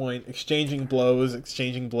this point. Exchanging blows.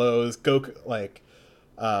 Goku, like,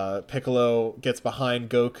 Piccolo gets behind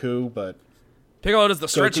Goku, but... Piccolo does the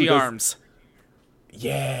stretchy arms.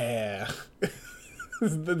 Yeah.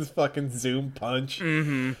 This fucking zoom punch.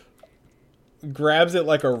 Mm-hmm. Grabs it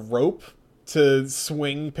like a rope to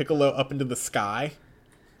swing Piccolo up into the sky.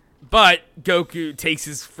 But Goku takes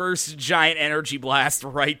his first giant energy blast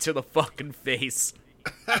right to the fucking face.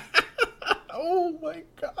 Oh my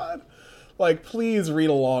God. Like, please read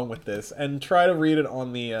along with this and try to read it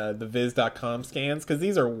on the Viz.com scans, because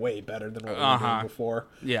these are way better than what we were doing before.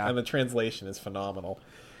 Yeah. And the translation is phenomenal.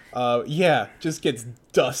 Yeah, just gets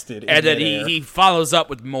dusted. And then he follows up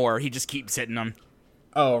with more. He just keeps hitting them.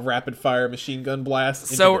 Oh, rapid fire machine gun blast.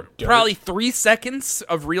 into So the dirt. probably 3 seconds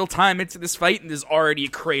of real time into this fight, and there's already a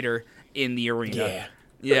crater in the arena. Yeah.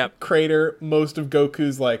 Yep. Crater. Most of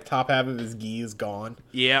Goku's like top half of his gi is gone.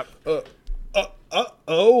 Yep.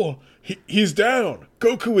 He's down.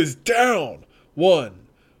 Goku is down. 1,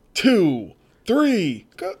 2, 3.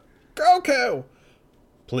 Goku.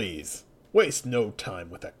 Please, waste no time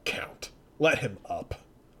with a count. Let him up.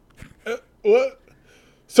 What?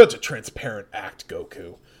 Such a transparent act,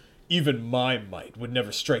 Goku. Even my might would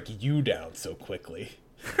never strike you down so quickly.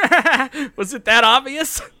 Was it that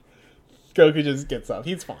obvious? Goku just gets up.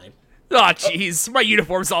 He's fine. Oh, jeez. My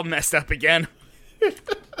uniform's all messed up again.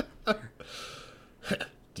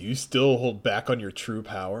 Do you still hold back on your true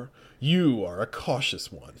power? You are a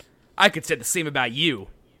cautious one. I could say the same about you.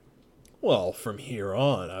 Well, from here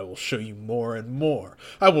on, I will show you more and more.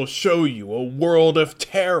 I will show you a world of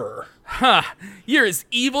terror. Huh. You're as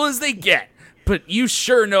evil as they get, but you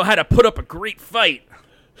sure know how to put up a great fight.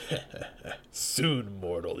 Soon,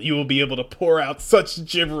 mortal, you will be able to pour out such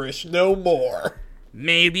gibberish no more.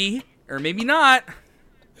 Maybe, or maybe not.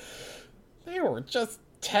 They were just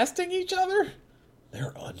testing each other?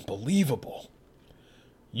 They're unbelievable.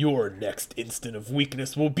 Your next instant of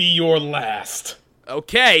weakness will be your last.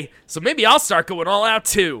 Okay, so maybe I'll start going all out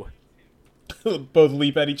too. Both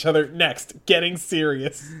leap at each other. Next, getting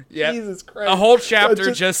serious. Yep. Jesus Christ. A whole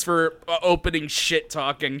chapter just for opening shit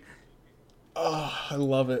talking. Oh, I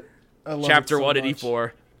love it. I love Chapter it so 184.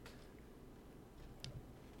 much.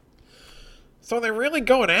 So they're really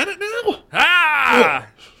going at it now? Ah!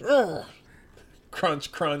 Ugh.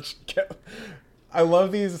 Crunch, crunch. I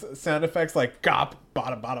love these sound effects like gop,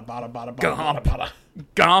 bada, bada, bada, bada, bada, bada, bada.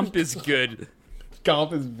 Gomp is good.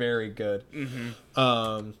 Gomp is very good.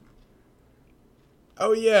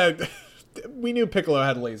 Oh yeah, we knew Piccolo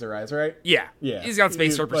had laser eyes, right? Yeah. Yeah. He's got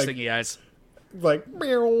Space Sword for like- stinky eyes. Like,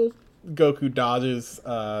 meow. Goku dodges.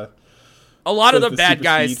 A lot of does the the bad super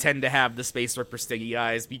guys speed. tend to have the Space Sword for stinky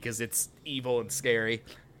eyes because it's evil and scary.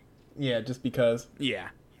 Yeah, just because. Yeah.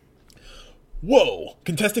 Whoa!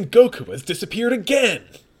 Contestant Goku has disappeared again!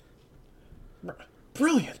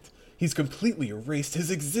 Brilliant! He's completely erased his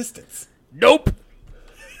existence. Nope.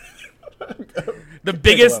 The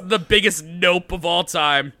biggest nope of all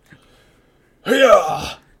time.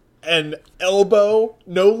 Yeah! And elbow,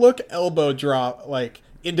 no-look elbow drop, like,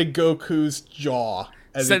 into Goku's jaw.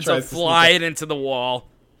 As Sends he him tries to flying into the wall.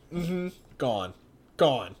 Gone.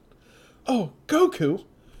 Gone. Oh, Goku?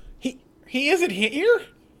 He isn't here?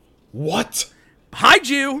 What? Behind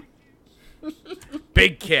you!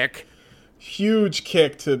 Big kick. Huge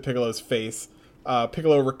kick to Piccolo's face.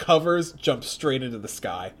 Piccolo recovers, jumps straight into the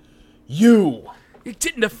sky. You! It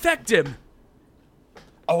didn't affect him.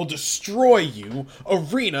 I will destroy you,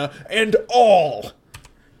 arena, and all!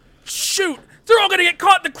 Shoot! They're all gonna get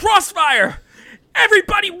caught in the crossfire!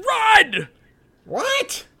 Everybody run!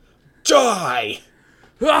 What? Die!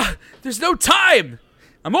 Ah, there's no time!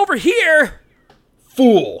 I'm over here!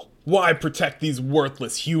 Fool! Why protect these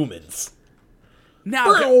worthless humans? Now,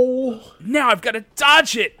 Bro! I've got to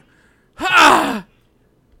dodge it! Ah!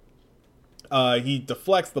 He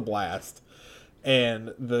deflects the blast,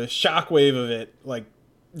 and the shockwave of it, like,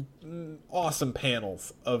 awesome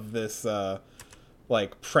panels of this,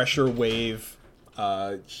 like, pressure wave,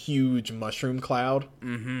 huge mushroom cloud.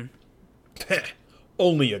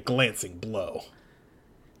 Only a glancing blow.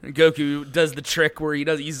 Goku does the trick where he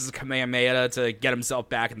uses a Kamehameha to get himself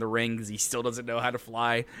back in the ring because he still doesn't know how to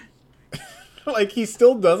fly. Like, he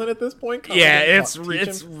still doesn't at this point? Yeah, Teach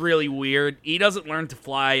it's him? really weird. He doesn't learn to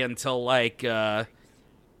fly until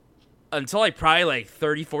probably like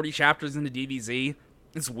 30, 40 chapters into DBZ.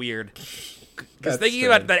 It's weird. Because That's thinking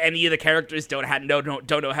strange. about that any of the characters don't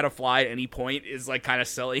know how to fly at any point is like kind of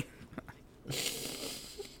silly. He's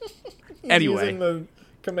Anyway. using the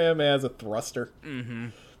Kamehameha as a thruster.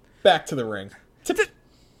 Back to the ring.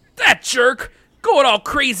 That jerk going all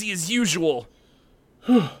crazy as usual.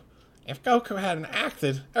 If Goku hadn't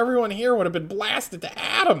acted, everyone here would have been blasted to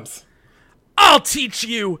atoms. I'll teach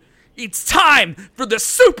you. It's time for the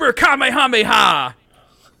Super Kamehameha.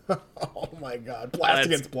 Oh my god. Blast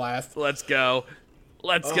against blast. Let's go.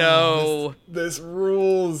 Let's go. This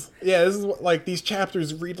rules. Yeah, this is what, like, these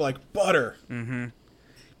chapters read like butter.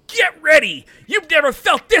 Get ready. You've never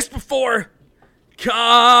felt this before.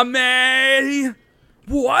 Kame.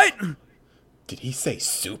 What? Did he say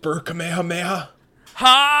Super Kamehameha?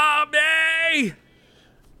 Hame.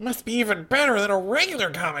 Must be even better than a regular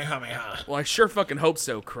Kamehameha. Well, I sure fucking hope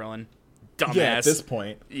so, Krillin. Dumbass. Yeah, at this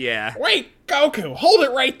point. Yeah. Wait, Goku, hold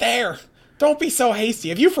it right there. Don't be so hasty.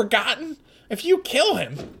 Have you forgotten? If you kill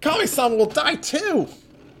him, Kami-sama will die too.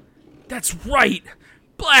 That's right.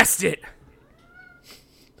 Blast it!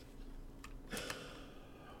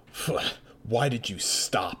 Why did you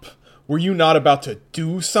stop? Were you not about to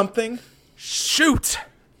do something? Shoot!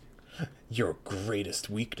 Your greatest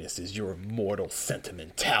weakness is your mortal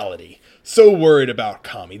sentimentality. So worried about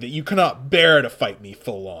Kami that you cannot bear to fight me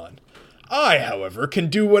full on. I, however, can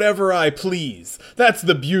do whatever I please. That's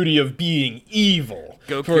the beauty of being evil.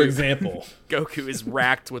 Goku. For example. Goku is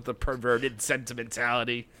racked with a perverted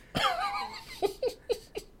sentimentality.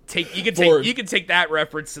 You can take that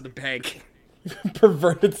reference to the bank.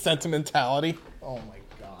 Perverted sentimentality? Oh my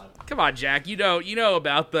god. Come on, Jack. You know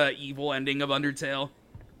about the evil ending of Undertale.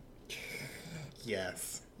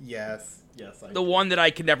 Yes, I The one that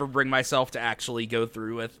I could never bring myself to actually go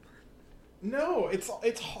through with. No, it's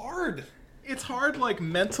hard. It's hard, like,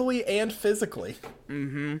 mentally and physically.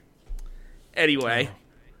 Anyway.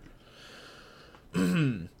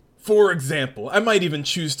 For example, I might even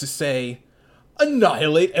choose to say,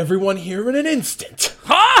 annihilate everyone here in an instant.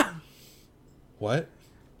 Huh? What?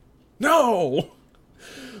 No!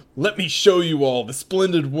 Let me show you all the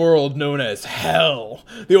splendid world known as Hell.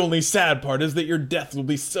 The only sad part is that your death will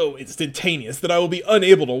be so instantaneous that I will be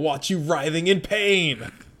unable to watch you writhing in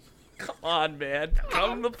pain. Come on, man.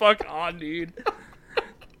 Come the fuck on, dude.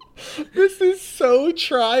 This is so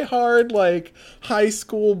try-hard, like, high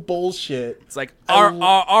school bullshit. It's like,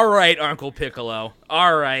 all right, Uncle Piccolo.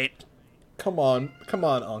 All right. Come on,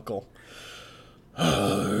 Uncle.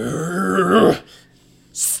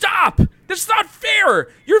 Stop! That's not fair!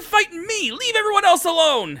 You're fighting me! Leave everyone else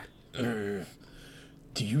alone!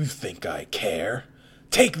 Do you think I care?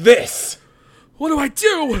 Take this! What do I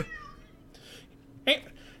do?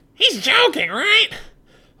 He's joking, right?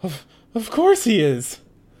 Of course he is.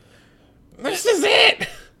 This is it!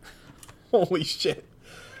 Holy shit.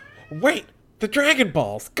 Wait, the Dragon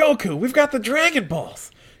Balls! Goku, we've got the Dragon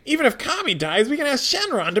Balls! Even if Kami dies, we can ask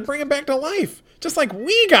Shenron to bring him back to life! Just like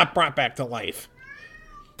we got brought back to life!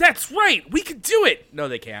 That's right! We can do it! No,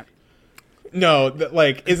 they can't. No,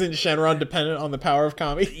 isn't Shenron dependent on the power of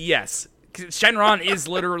Kami? Yes. Shenron is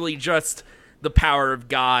literally just the power of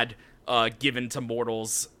God given to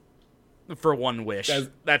mortals for one wish.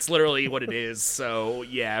 That's literally what it is. So,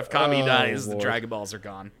 yeah, if Kami dies, Lord. the Dragon Balls are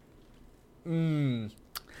gone. Do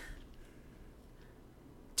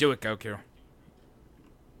it, Goku.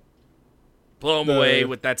 Blow him away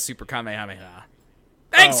with that Super Kamehameha.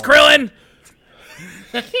 Thanks, Krillin!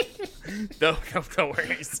 No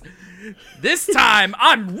worries. This time,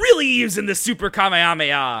 I'm really using the Super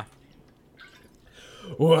Kamehameha.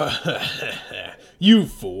 You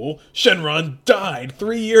fool! Shenron died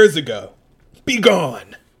 3 years ago. Be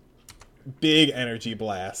gone! Big energy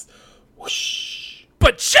blast. Whoosh!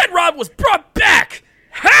 But Shenron was brought back!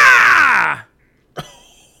 Ha!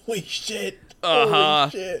 Holy shit! Uh-huh.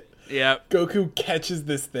 Holy shit! Yep. Goku catches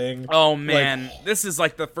this thing. Oh man, this is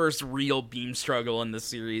like the first real beam struggle in the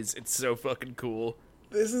series. It's so fucking cool.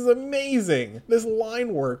 This is amazing. This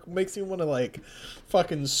line work makes me want to, like,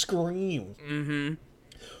 fucking scream. Mm-hmm.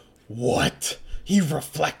 What? He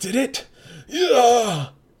reflected it? Yeah.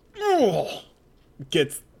 Ugh.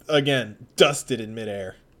 Gets, again, dusted in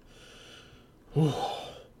midair.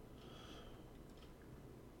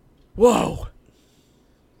 Whoa.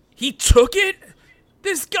 He took it?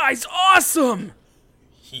 This guy's awesome!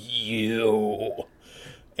 You.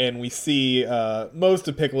 And we see most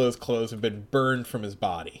of Piccolo's clothes have been burned from his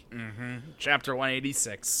body. Mm-hmm. Chapter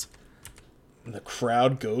 186. And the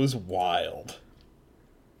crowd goes wild.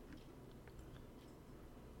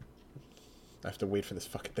 I have to wait for this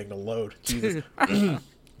fucking thing to load. Jesus.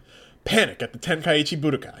 Panic at the Tenkaichi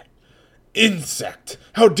Budokai. Insect!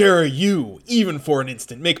 How dare you, even for an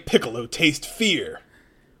instant, make Piccolo taste fear?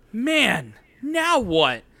 Man, now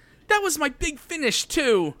what? That was my big finish,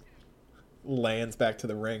 too. Lands back to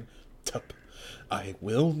the ring. Tup. I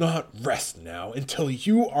will not rest now until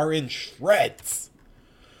you are in shreds.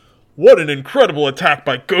 What an incredible attack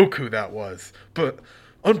by Goku that was. But,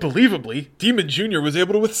 unbelievably, Demon Jr. was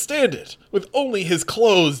able to withstand it, with only his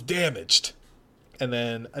clothes damaged. And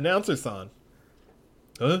then, Announcer-san.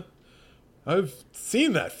 Huh? I've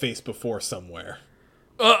seen that face before somewhere.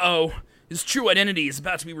 Uh-oh. His true identity is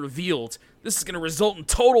about to be revealed. This is going to result in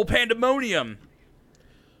total pandemonium.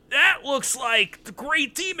 That looks like the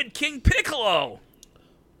Great Demon King Piccolo.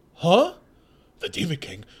 Huh? The Demon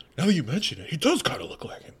King? Now that you mention it, he does kind of look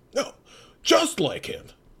like him. No, just like him.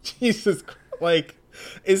 Jesus Christ. Like,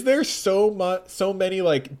 is there so many,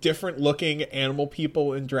 like, different looking animal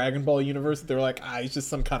people in Dragon Ball universe that they're like, he's just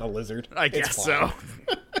some kind of lizard? I guess so.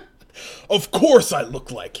 Of course I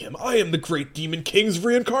look like him. I am the Great Demon King's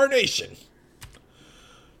reincarnation.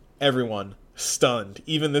 Everyone, stunned.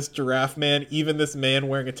 Even this giraffe man, even this man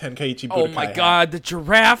wearing a Tenkaichi Budokai Oh my hat. god, the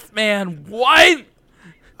giraffe man. What?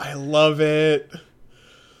 I love it.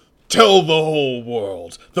 Tell the whole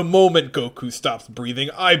world, the moment Goku stops breathing,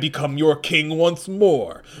 I become your king once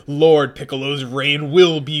more. Lord Piccolo's reign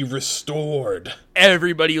will be restored.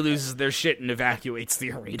 Everybody loses their shit and evacuates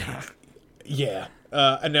the arena. Yeah.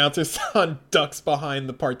 Announcer son ducks behind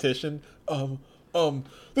the partition.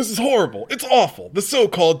 This is horrible. It's awful. The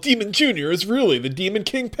so-called Demon Jr. is really the Demon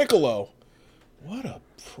King Piccolo. What a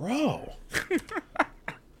pro.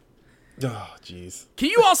 Oh, jeez. Can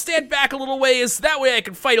you all stand back a little ways? That way I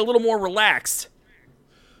can fight a little more relaxed.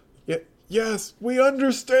 Yes, we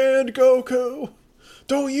understand, Goku.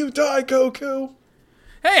 Don't you die, Goku.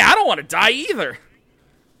 Hey, I don't want to die either.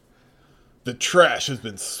 The trash has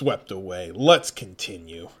been swept away. Let's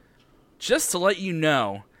continue. Just to let you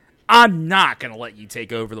know, I'm not going to let you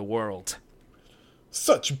take over the world.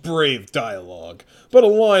 Such brave dialogue, but a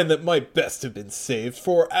line that might best have been saved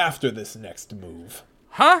for after this next move.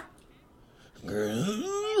 Huh? Are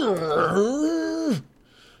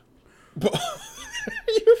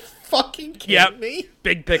you fucking kidding me?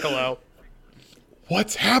 Big Piccolo.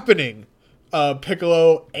 What's happening?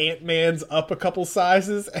 Piccolo Ant-Man's up a couple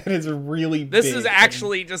sizes and is really big. This is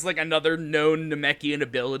actually just like another known Namekian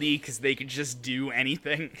ability because they could just do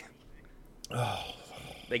anything. Oh.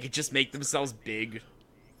 They could just make themselves big.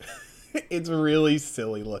 It's really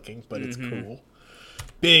silly looking, but it's cool.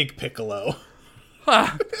 Big Piccolo.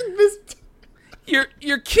 Huh. This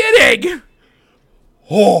You're kidding!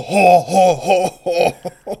 ho ho ho ho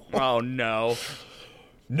ho. Oh no.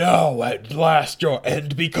 Now at last your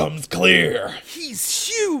end becomes clear. He's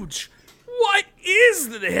huge! What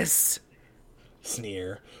is this?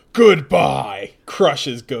 Sneer. Goodbye.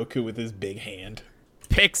 Crushes Goku with his big hand.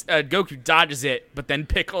 Goku dodges it, but then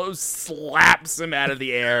Piccolo slaps him out of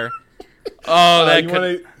the air. Oh,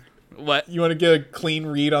 that What? You want to get a clean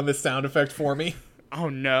read on this sound effect for me? Oh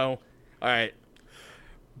no. Alright.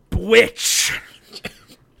 Bwitch!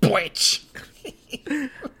 Bwitch!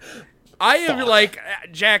 I am like,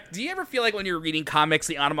 Jack, do you ever feel like when you're reading comics,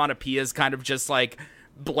 the onomatopoeias kind of just like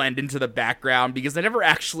blend into the background because they never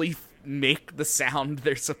actually make the sound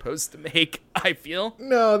they're supposed to make, I feel?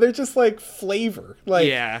 No, they're just like flavor. Like,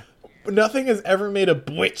 Yeah. nothing has ever made a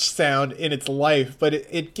bwitch sound in its life, but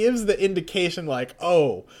it gives the indication like,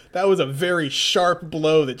 oh, that was a very sharp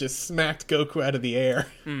blow that just smacked Goku out of the air.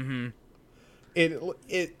 Mm-hmm.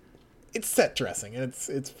 It's set dressing, and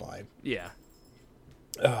it's fine. Yeah.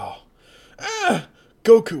 Oh.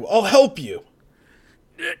 Goku, I'll help you.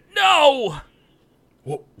 No!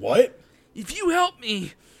 What? If you help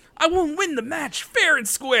me, I will win the match fair and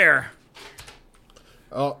square.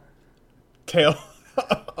 Oh. Tail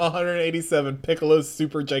 187, Piccolo's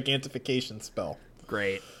super gigantification spell.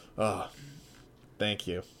 Great. Thank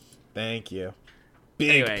you. Big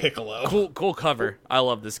Anyway, Piccolo. Cool cover. I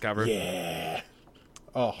love this cover. Yeah.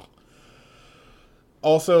 Oh.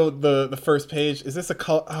 Also, the first page, is this a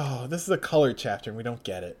color? Oh, this is a colored chapter, and we don't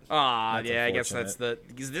get it. Yeah, I guess that's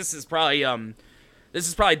because this is probably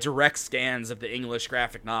direct scans of the English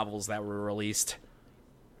graphic novels that were released.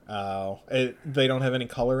 Oh, they don't have any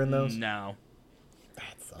color in those? No.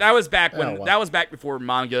 sucks. That was back when Oh, well. that was back before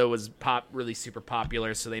manga was really super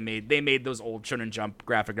popular. So they made those old Shonen Jump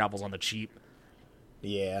graphic novels on the cheap.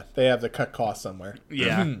 Yeah, they have to cut costs somewhere.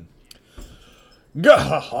 Yeah.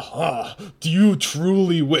 Gahahaha! Do you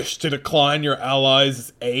truly wish to decline your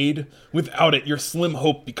allies' aid? Without it, your slim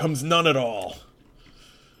hope becomes none at all.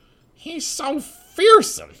 He's so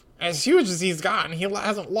fearsome. As huge as he's gotten, he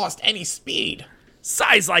hasn't lost any speed.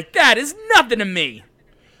 Size like that is nothing to me.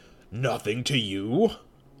 Nothing to you?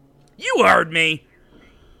 You heard me.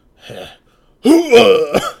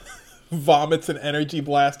 Vomits an energy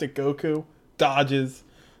blast at Goku, dodges,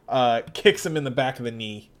 kicks him in the back of the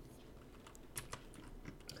knee.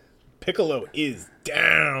 Piccolo is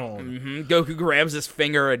down. Goku grabs his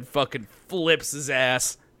finger and fucking flips his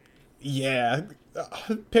ass. Yeah,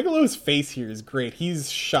 Piccolo's face here is great. He's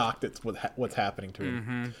shocked at what's happening to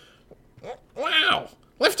him. Wow,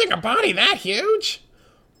 lifting a body that huge?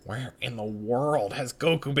 Where in the world has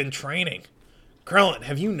Goku been training? Krillin,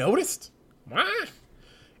 have you noticed? What?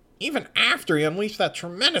 Even after he unleashed that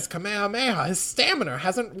tremendous Kamehameha, his stamina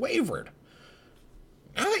hasn't wavered.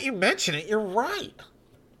 Now that you mention it, you're right.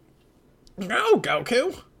 No,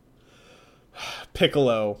 Goku.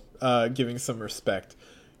 Piccolo, giving some respect.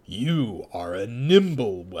 You are a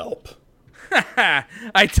nimble whelp.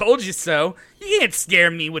 I told you so. You can't scare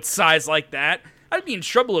me with size like that. I'd be in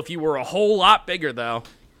trouble if you were a whole lot bigger, though.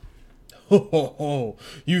 Ho ho ho!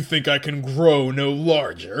 You think I can grow no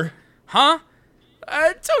larger? Huh?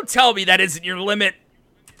 Don't tell me that isn't your limit.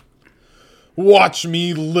 Watch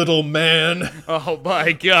me, little man. Oh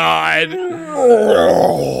my god.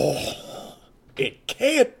 It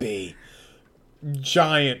can't be.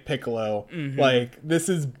 Giant Piccolo. Like, this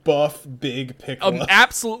is buff, big Piccolo.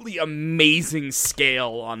 Absolutely amazing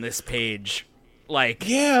scale on this page. Like,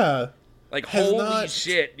 yeah. like Has holy not-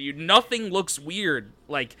 shit, dude. Nothing looks weird.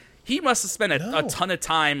 Like, he must have spent a No. ton of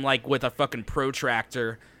time, like, with a fucking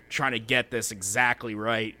protractor trying to get this exactly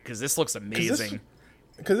right, because this looks amazing.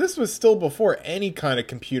 Because this was still before any kind of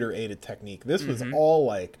computer-aided technique. This was all,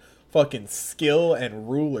 like, fucking skill and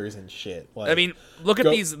rulers and shit. Like, I mean, look at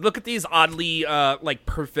Go- these oddly like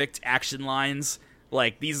perfect action lines.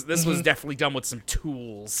 Like this was definitely done with some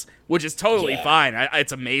tools, which is totally Yeah. fine.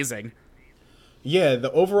 It's amazing. yeah,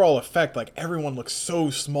 the overall effect, like, everyone looks so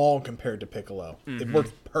small compared to Piccolo. It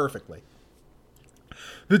works perfectly.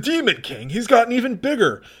 The Demon King, he's gotten even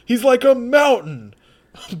bigger. He's like a mountain.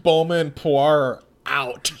 Bulma and Puar are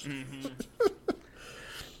out.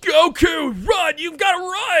 Goku, run! You've got to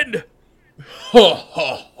run! Ho,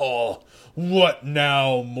 ho, ho. What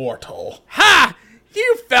now, mortal? Ha!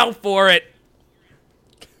 You fell for it.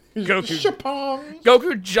 Goku Shapong.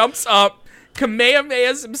 Goku jumps up,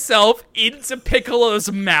 Kamehamehas himself into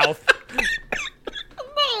Piccolo's mouth.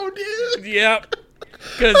 No, dude. Yep.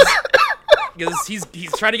 Because he's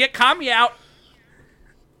trying to get Kami out.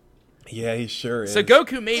 Yeah, he sure is. So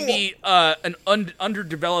Goku may be an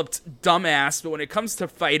underdeveloped dumbass, but when it comes to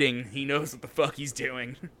fighting, he knows what the fuck he's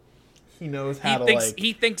doing. he knows how to, like...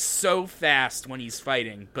 He thinks so fast when he's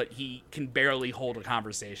fighting, but he can barely hold a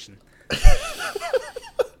conversation.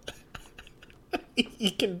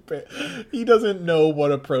 He doesn't know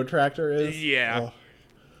what a protractor is. Yeah.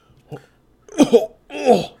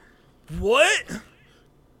 Oh. What?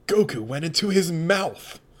 Goku went into his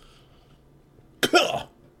mouth. All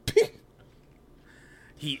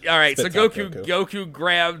right, so Spits out Goku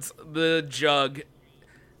grabs the jug.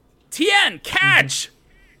 Tien, catch!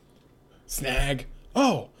 Snag.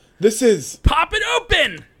 Oh, this is... Pop it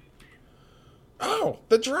open! Oh,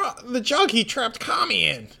 the jug he trapped Kami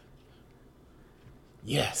in.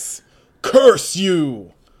 Yes. Curse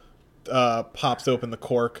you! Pops open the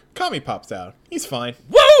cork. Kami pops out. He's fine.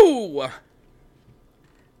 Woo!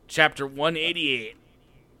 Chapter 188.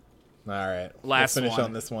 Alright. Last we'll finish one.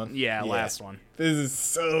 on this one. Yeah, last one. This is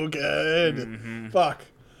so good. Fuck.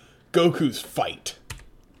 Goku's fight.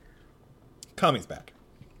 Kami's back.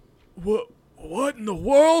 What in the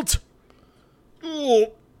world?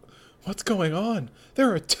 Oh, what's going on?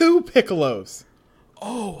 There are 2 Piccolos.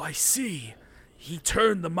 Oh, I see. He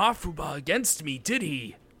turned the Mafuba against me, did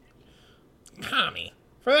he? Kami,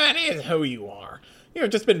 for that is who you are. You have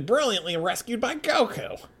just been brilliantly rescued by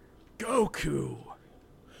Goku. Goku.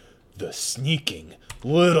 The sneaking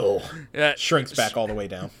little... Uh, Shrinks back all the way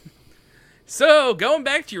down. So, going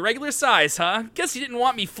back to your regular size, huh? Guess you didn't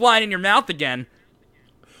want me flying in your mouth again.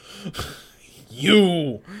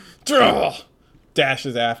 You! Duh!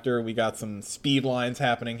 Dashes after. We got some speed lines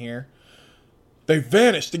happening here. They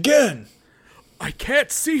vanished again! I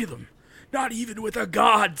can't see them. Not even with a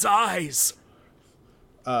god's eyes.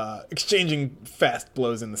 Exchanging fast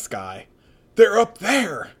blows in the sky. They're up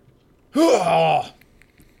there! Oh!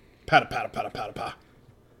 Pata pata pata pata pa.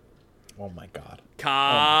 Oh my god.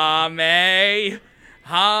 Kame!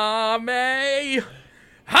 Hame!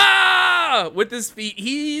 Ha! With his feet,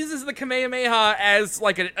 he uses the Kamehameha as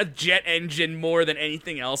like a jet engine more than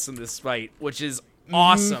anything else in this fight, which is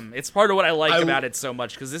awesome. It's part of what I like about it so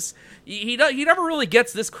much, because this he never really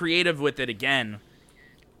gets this creative with it again.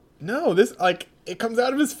 No, this, like, it comes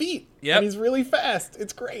out of his feet. Yep. And he's really fast.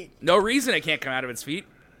 It's great. No reason it can't come out of its feet.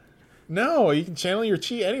 No, you can channel your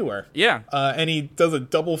chi anywhere. Yeah. And he does a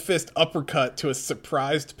double fist uppercut to a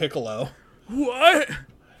surprised Piccolo. What?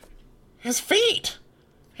 His feet!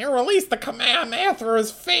 He released the Kamehameha through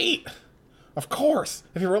his feet! Of course,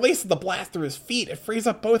 if he releases the blast through his feet, it frees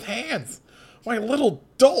up both hands. My little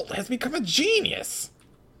dolt has become a genius!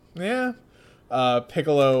 Yeah.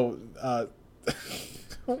 Piccolo,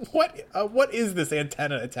 what is this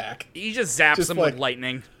antenna attack? He just zaps Just him like- with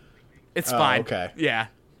lightning. It's fine. okay. Yeah.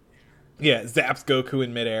 Yeah, zaps Goku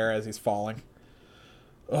in midair as he's falling.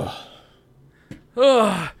 Ugh.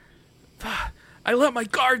 I let my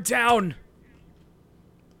guard down.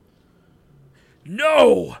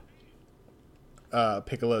 No!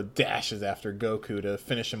 Piccolo dashes after Goku to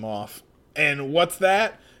finish him off. And what's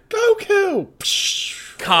that? Goku!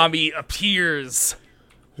 Psh! Kami appears.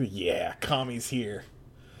 Yeah, Kami's here.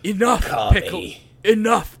 Enough, Kami. Piccolo.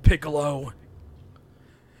 Enough, Piccolo.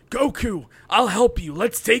 Goku, I'll help you.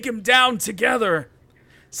 Let's take him down together.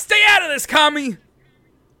 Stay out of this, Kami!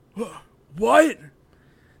 What?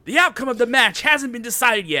 The outcome of the match hasn't been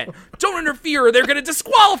decided yet. Don't interfere or they're going to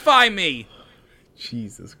disqualify me.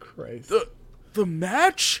 Jesus Christ. The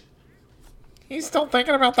match? He's still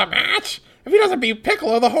thinking about the match? If he doesn't beat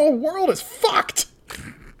Piccolo, the whole world is fucked.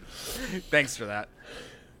 Thanks for that.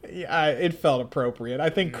 Yeah, it felt appropriate. I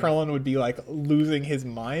think Krillin would be like losing his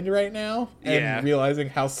mind right now and realizing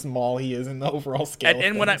how small he is in the overall scale.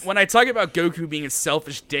 And when I talk about Goku being a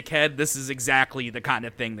selfish dickhead, this is exactly the kind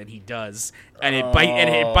of thing that he does, and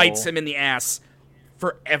it bites him in the ass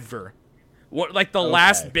forever. Like the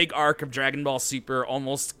last big arc of Dragon Ball Super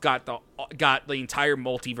almost got the entire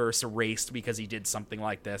multiverse erased because he did something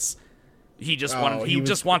like this. He just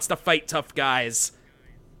wants to fight tough guys.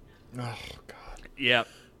 Oh God. Yep.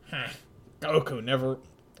 Goku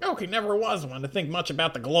never was one to think much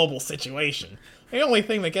about the global situation. The only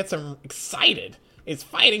thing that gets him excited is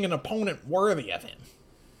fighting an opponent worthy of him.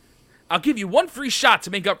 I'll give you one free shot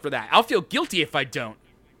to make up for that. I'll feel guilty if I don't.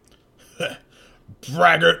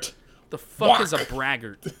 Braggart. The fuck is a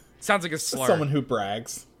braggart? Sounds like a slur. Someone who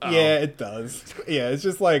brags. Oh. Yeah, it does. Yeah, it's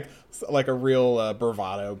just like a real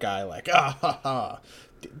bravado guy. Like,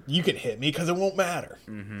 you can hit me because it won't matter.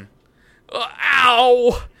 Mm-hmm.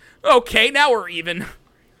 Ow! Okay, now we're even.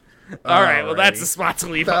 All right, well, that's a spot to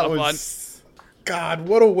leave on. God,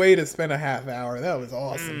 what a way to spend a half hour. That was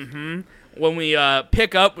awesome. Mm-hmm. When we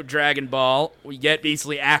pick up with Dragon Ball, we get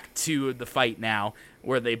basically Act 2 of the fight now,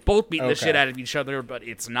 where they both beat the shit out of each other, but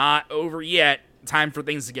it's not over yet. Time for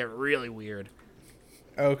things to get really weird.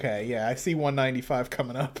 Okay, yeah, I see 195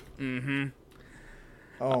 coming up. Mm-hmm.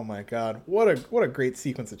 Oh my God, what a great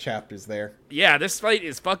sequence of chapters there. Yeah, this fight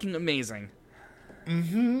is fucking amazing.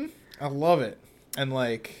 Mm-hmm. I love it. And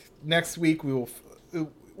like next week we'll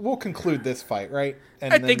conclude this fight, right?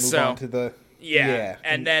 And then think move so. On to the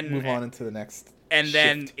and then move on into the next. And shift.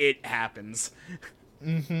 then it happens.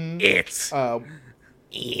 Mm-hmm.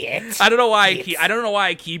 I don't know why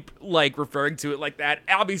I keep like referring to it like that.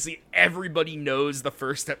 Obviously, everybody knows the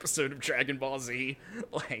first episode of Dragon Ball Z,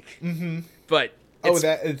 like. Mm-hmm. But is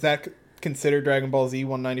that considered Dragon Ball Z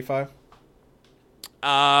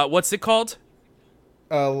 195? What's it called?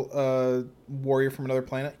 Warrior from Another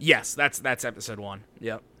Planet. Yes, that's episode 1.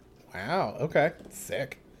 Yep. Wow. Okay.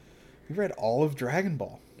 Sick. You read all of Dragon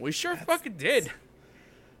Ball. We sure fucking did.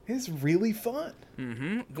 It's really fun.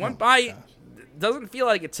 Mm-hmm. Went by. Gosh. Doesn't feel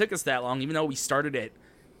like it took us that long, even though we started it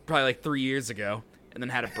probably like 3 years ago and then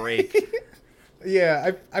had a break.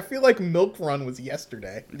 Yeah, I feel like Milk Run was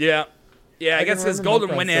yesterday. Yeah. Yeah, I guess his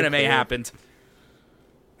Golden Wind anime happened.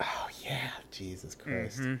 Oh, yeah. Jesus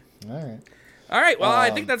Christ. Mm-hmm. All right, well,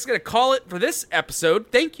 I think that's going to call it for this episode.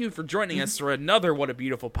 Thank you for joining us for another What a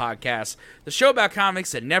Beautiful Podcast, the show about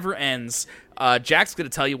comics that never ends. Jack's going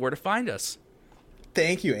to tell you where to find us.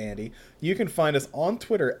 Thank you, Andy. You can find us on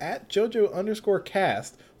Twitter at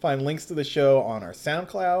JoJo_cast. Find links to the show on our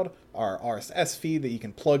SoundCloud, our RSS feed that you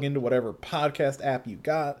can plug into whatever podcast app you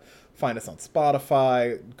got. Find us on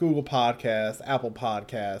Spotify, Google Podcasts, Apple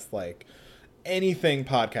Podcasts, like anything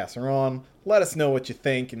podcasts are on. Let us know what you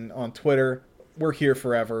think, and on Twitter, we're here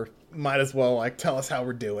forever. Might as well like tell us how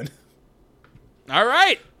we're doing. All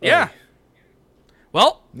right. Yeah.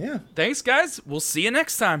 Well, yeah. Thanks, guys. We'll see you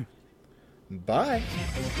next time. Bye.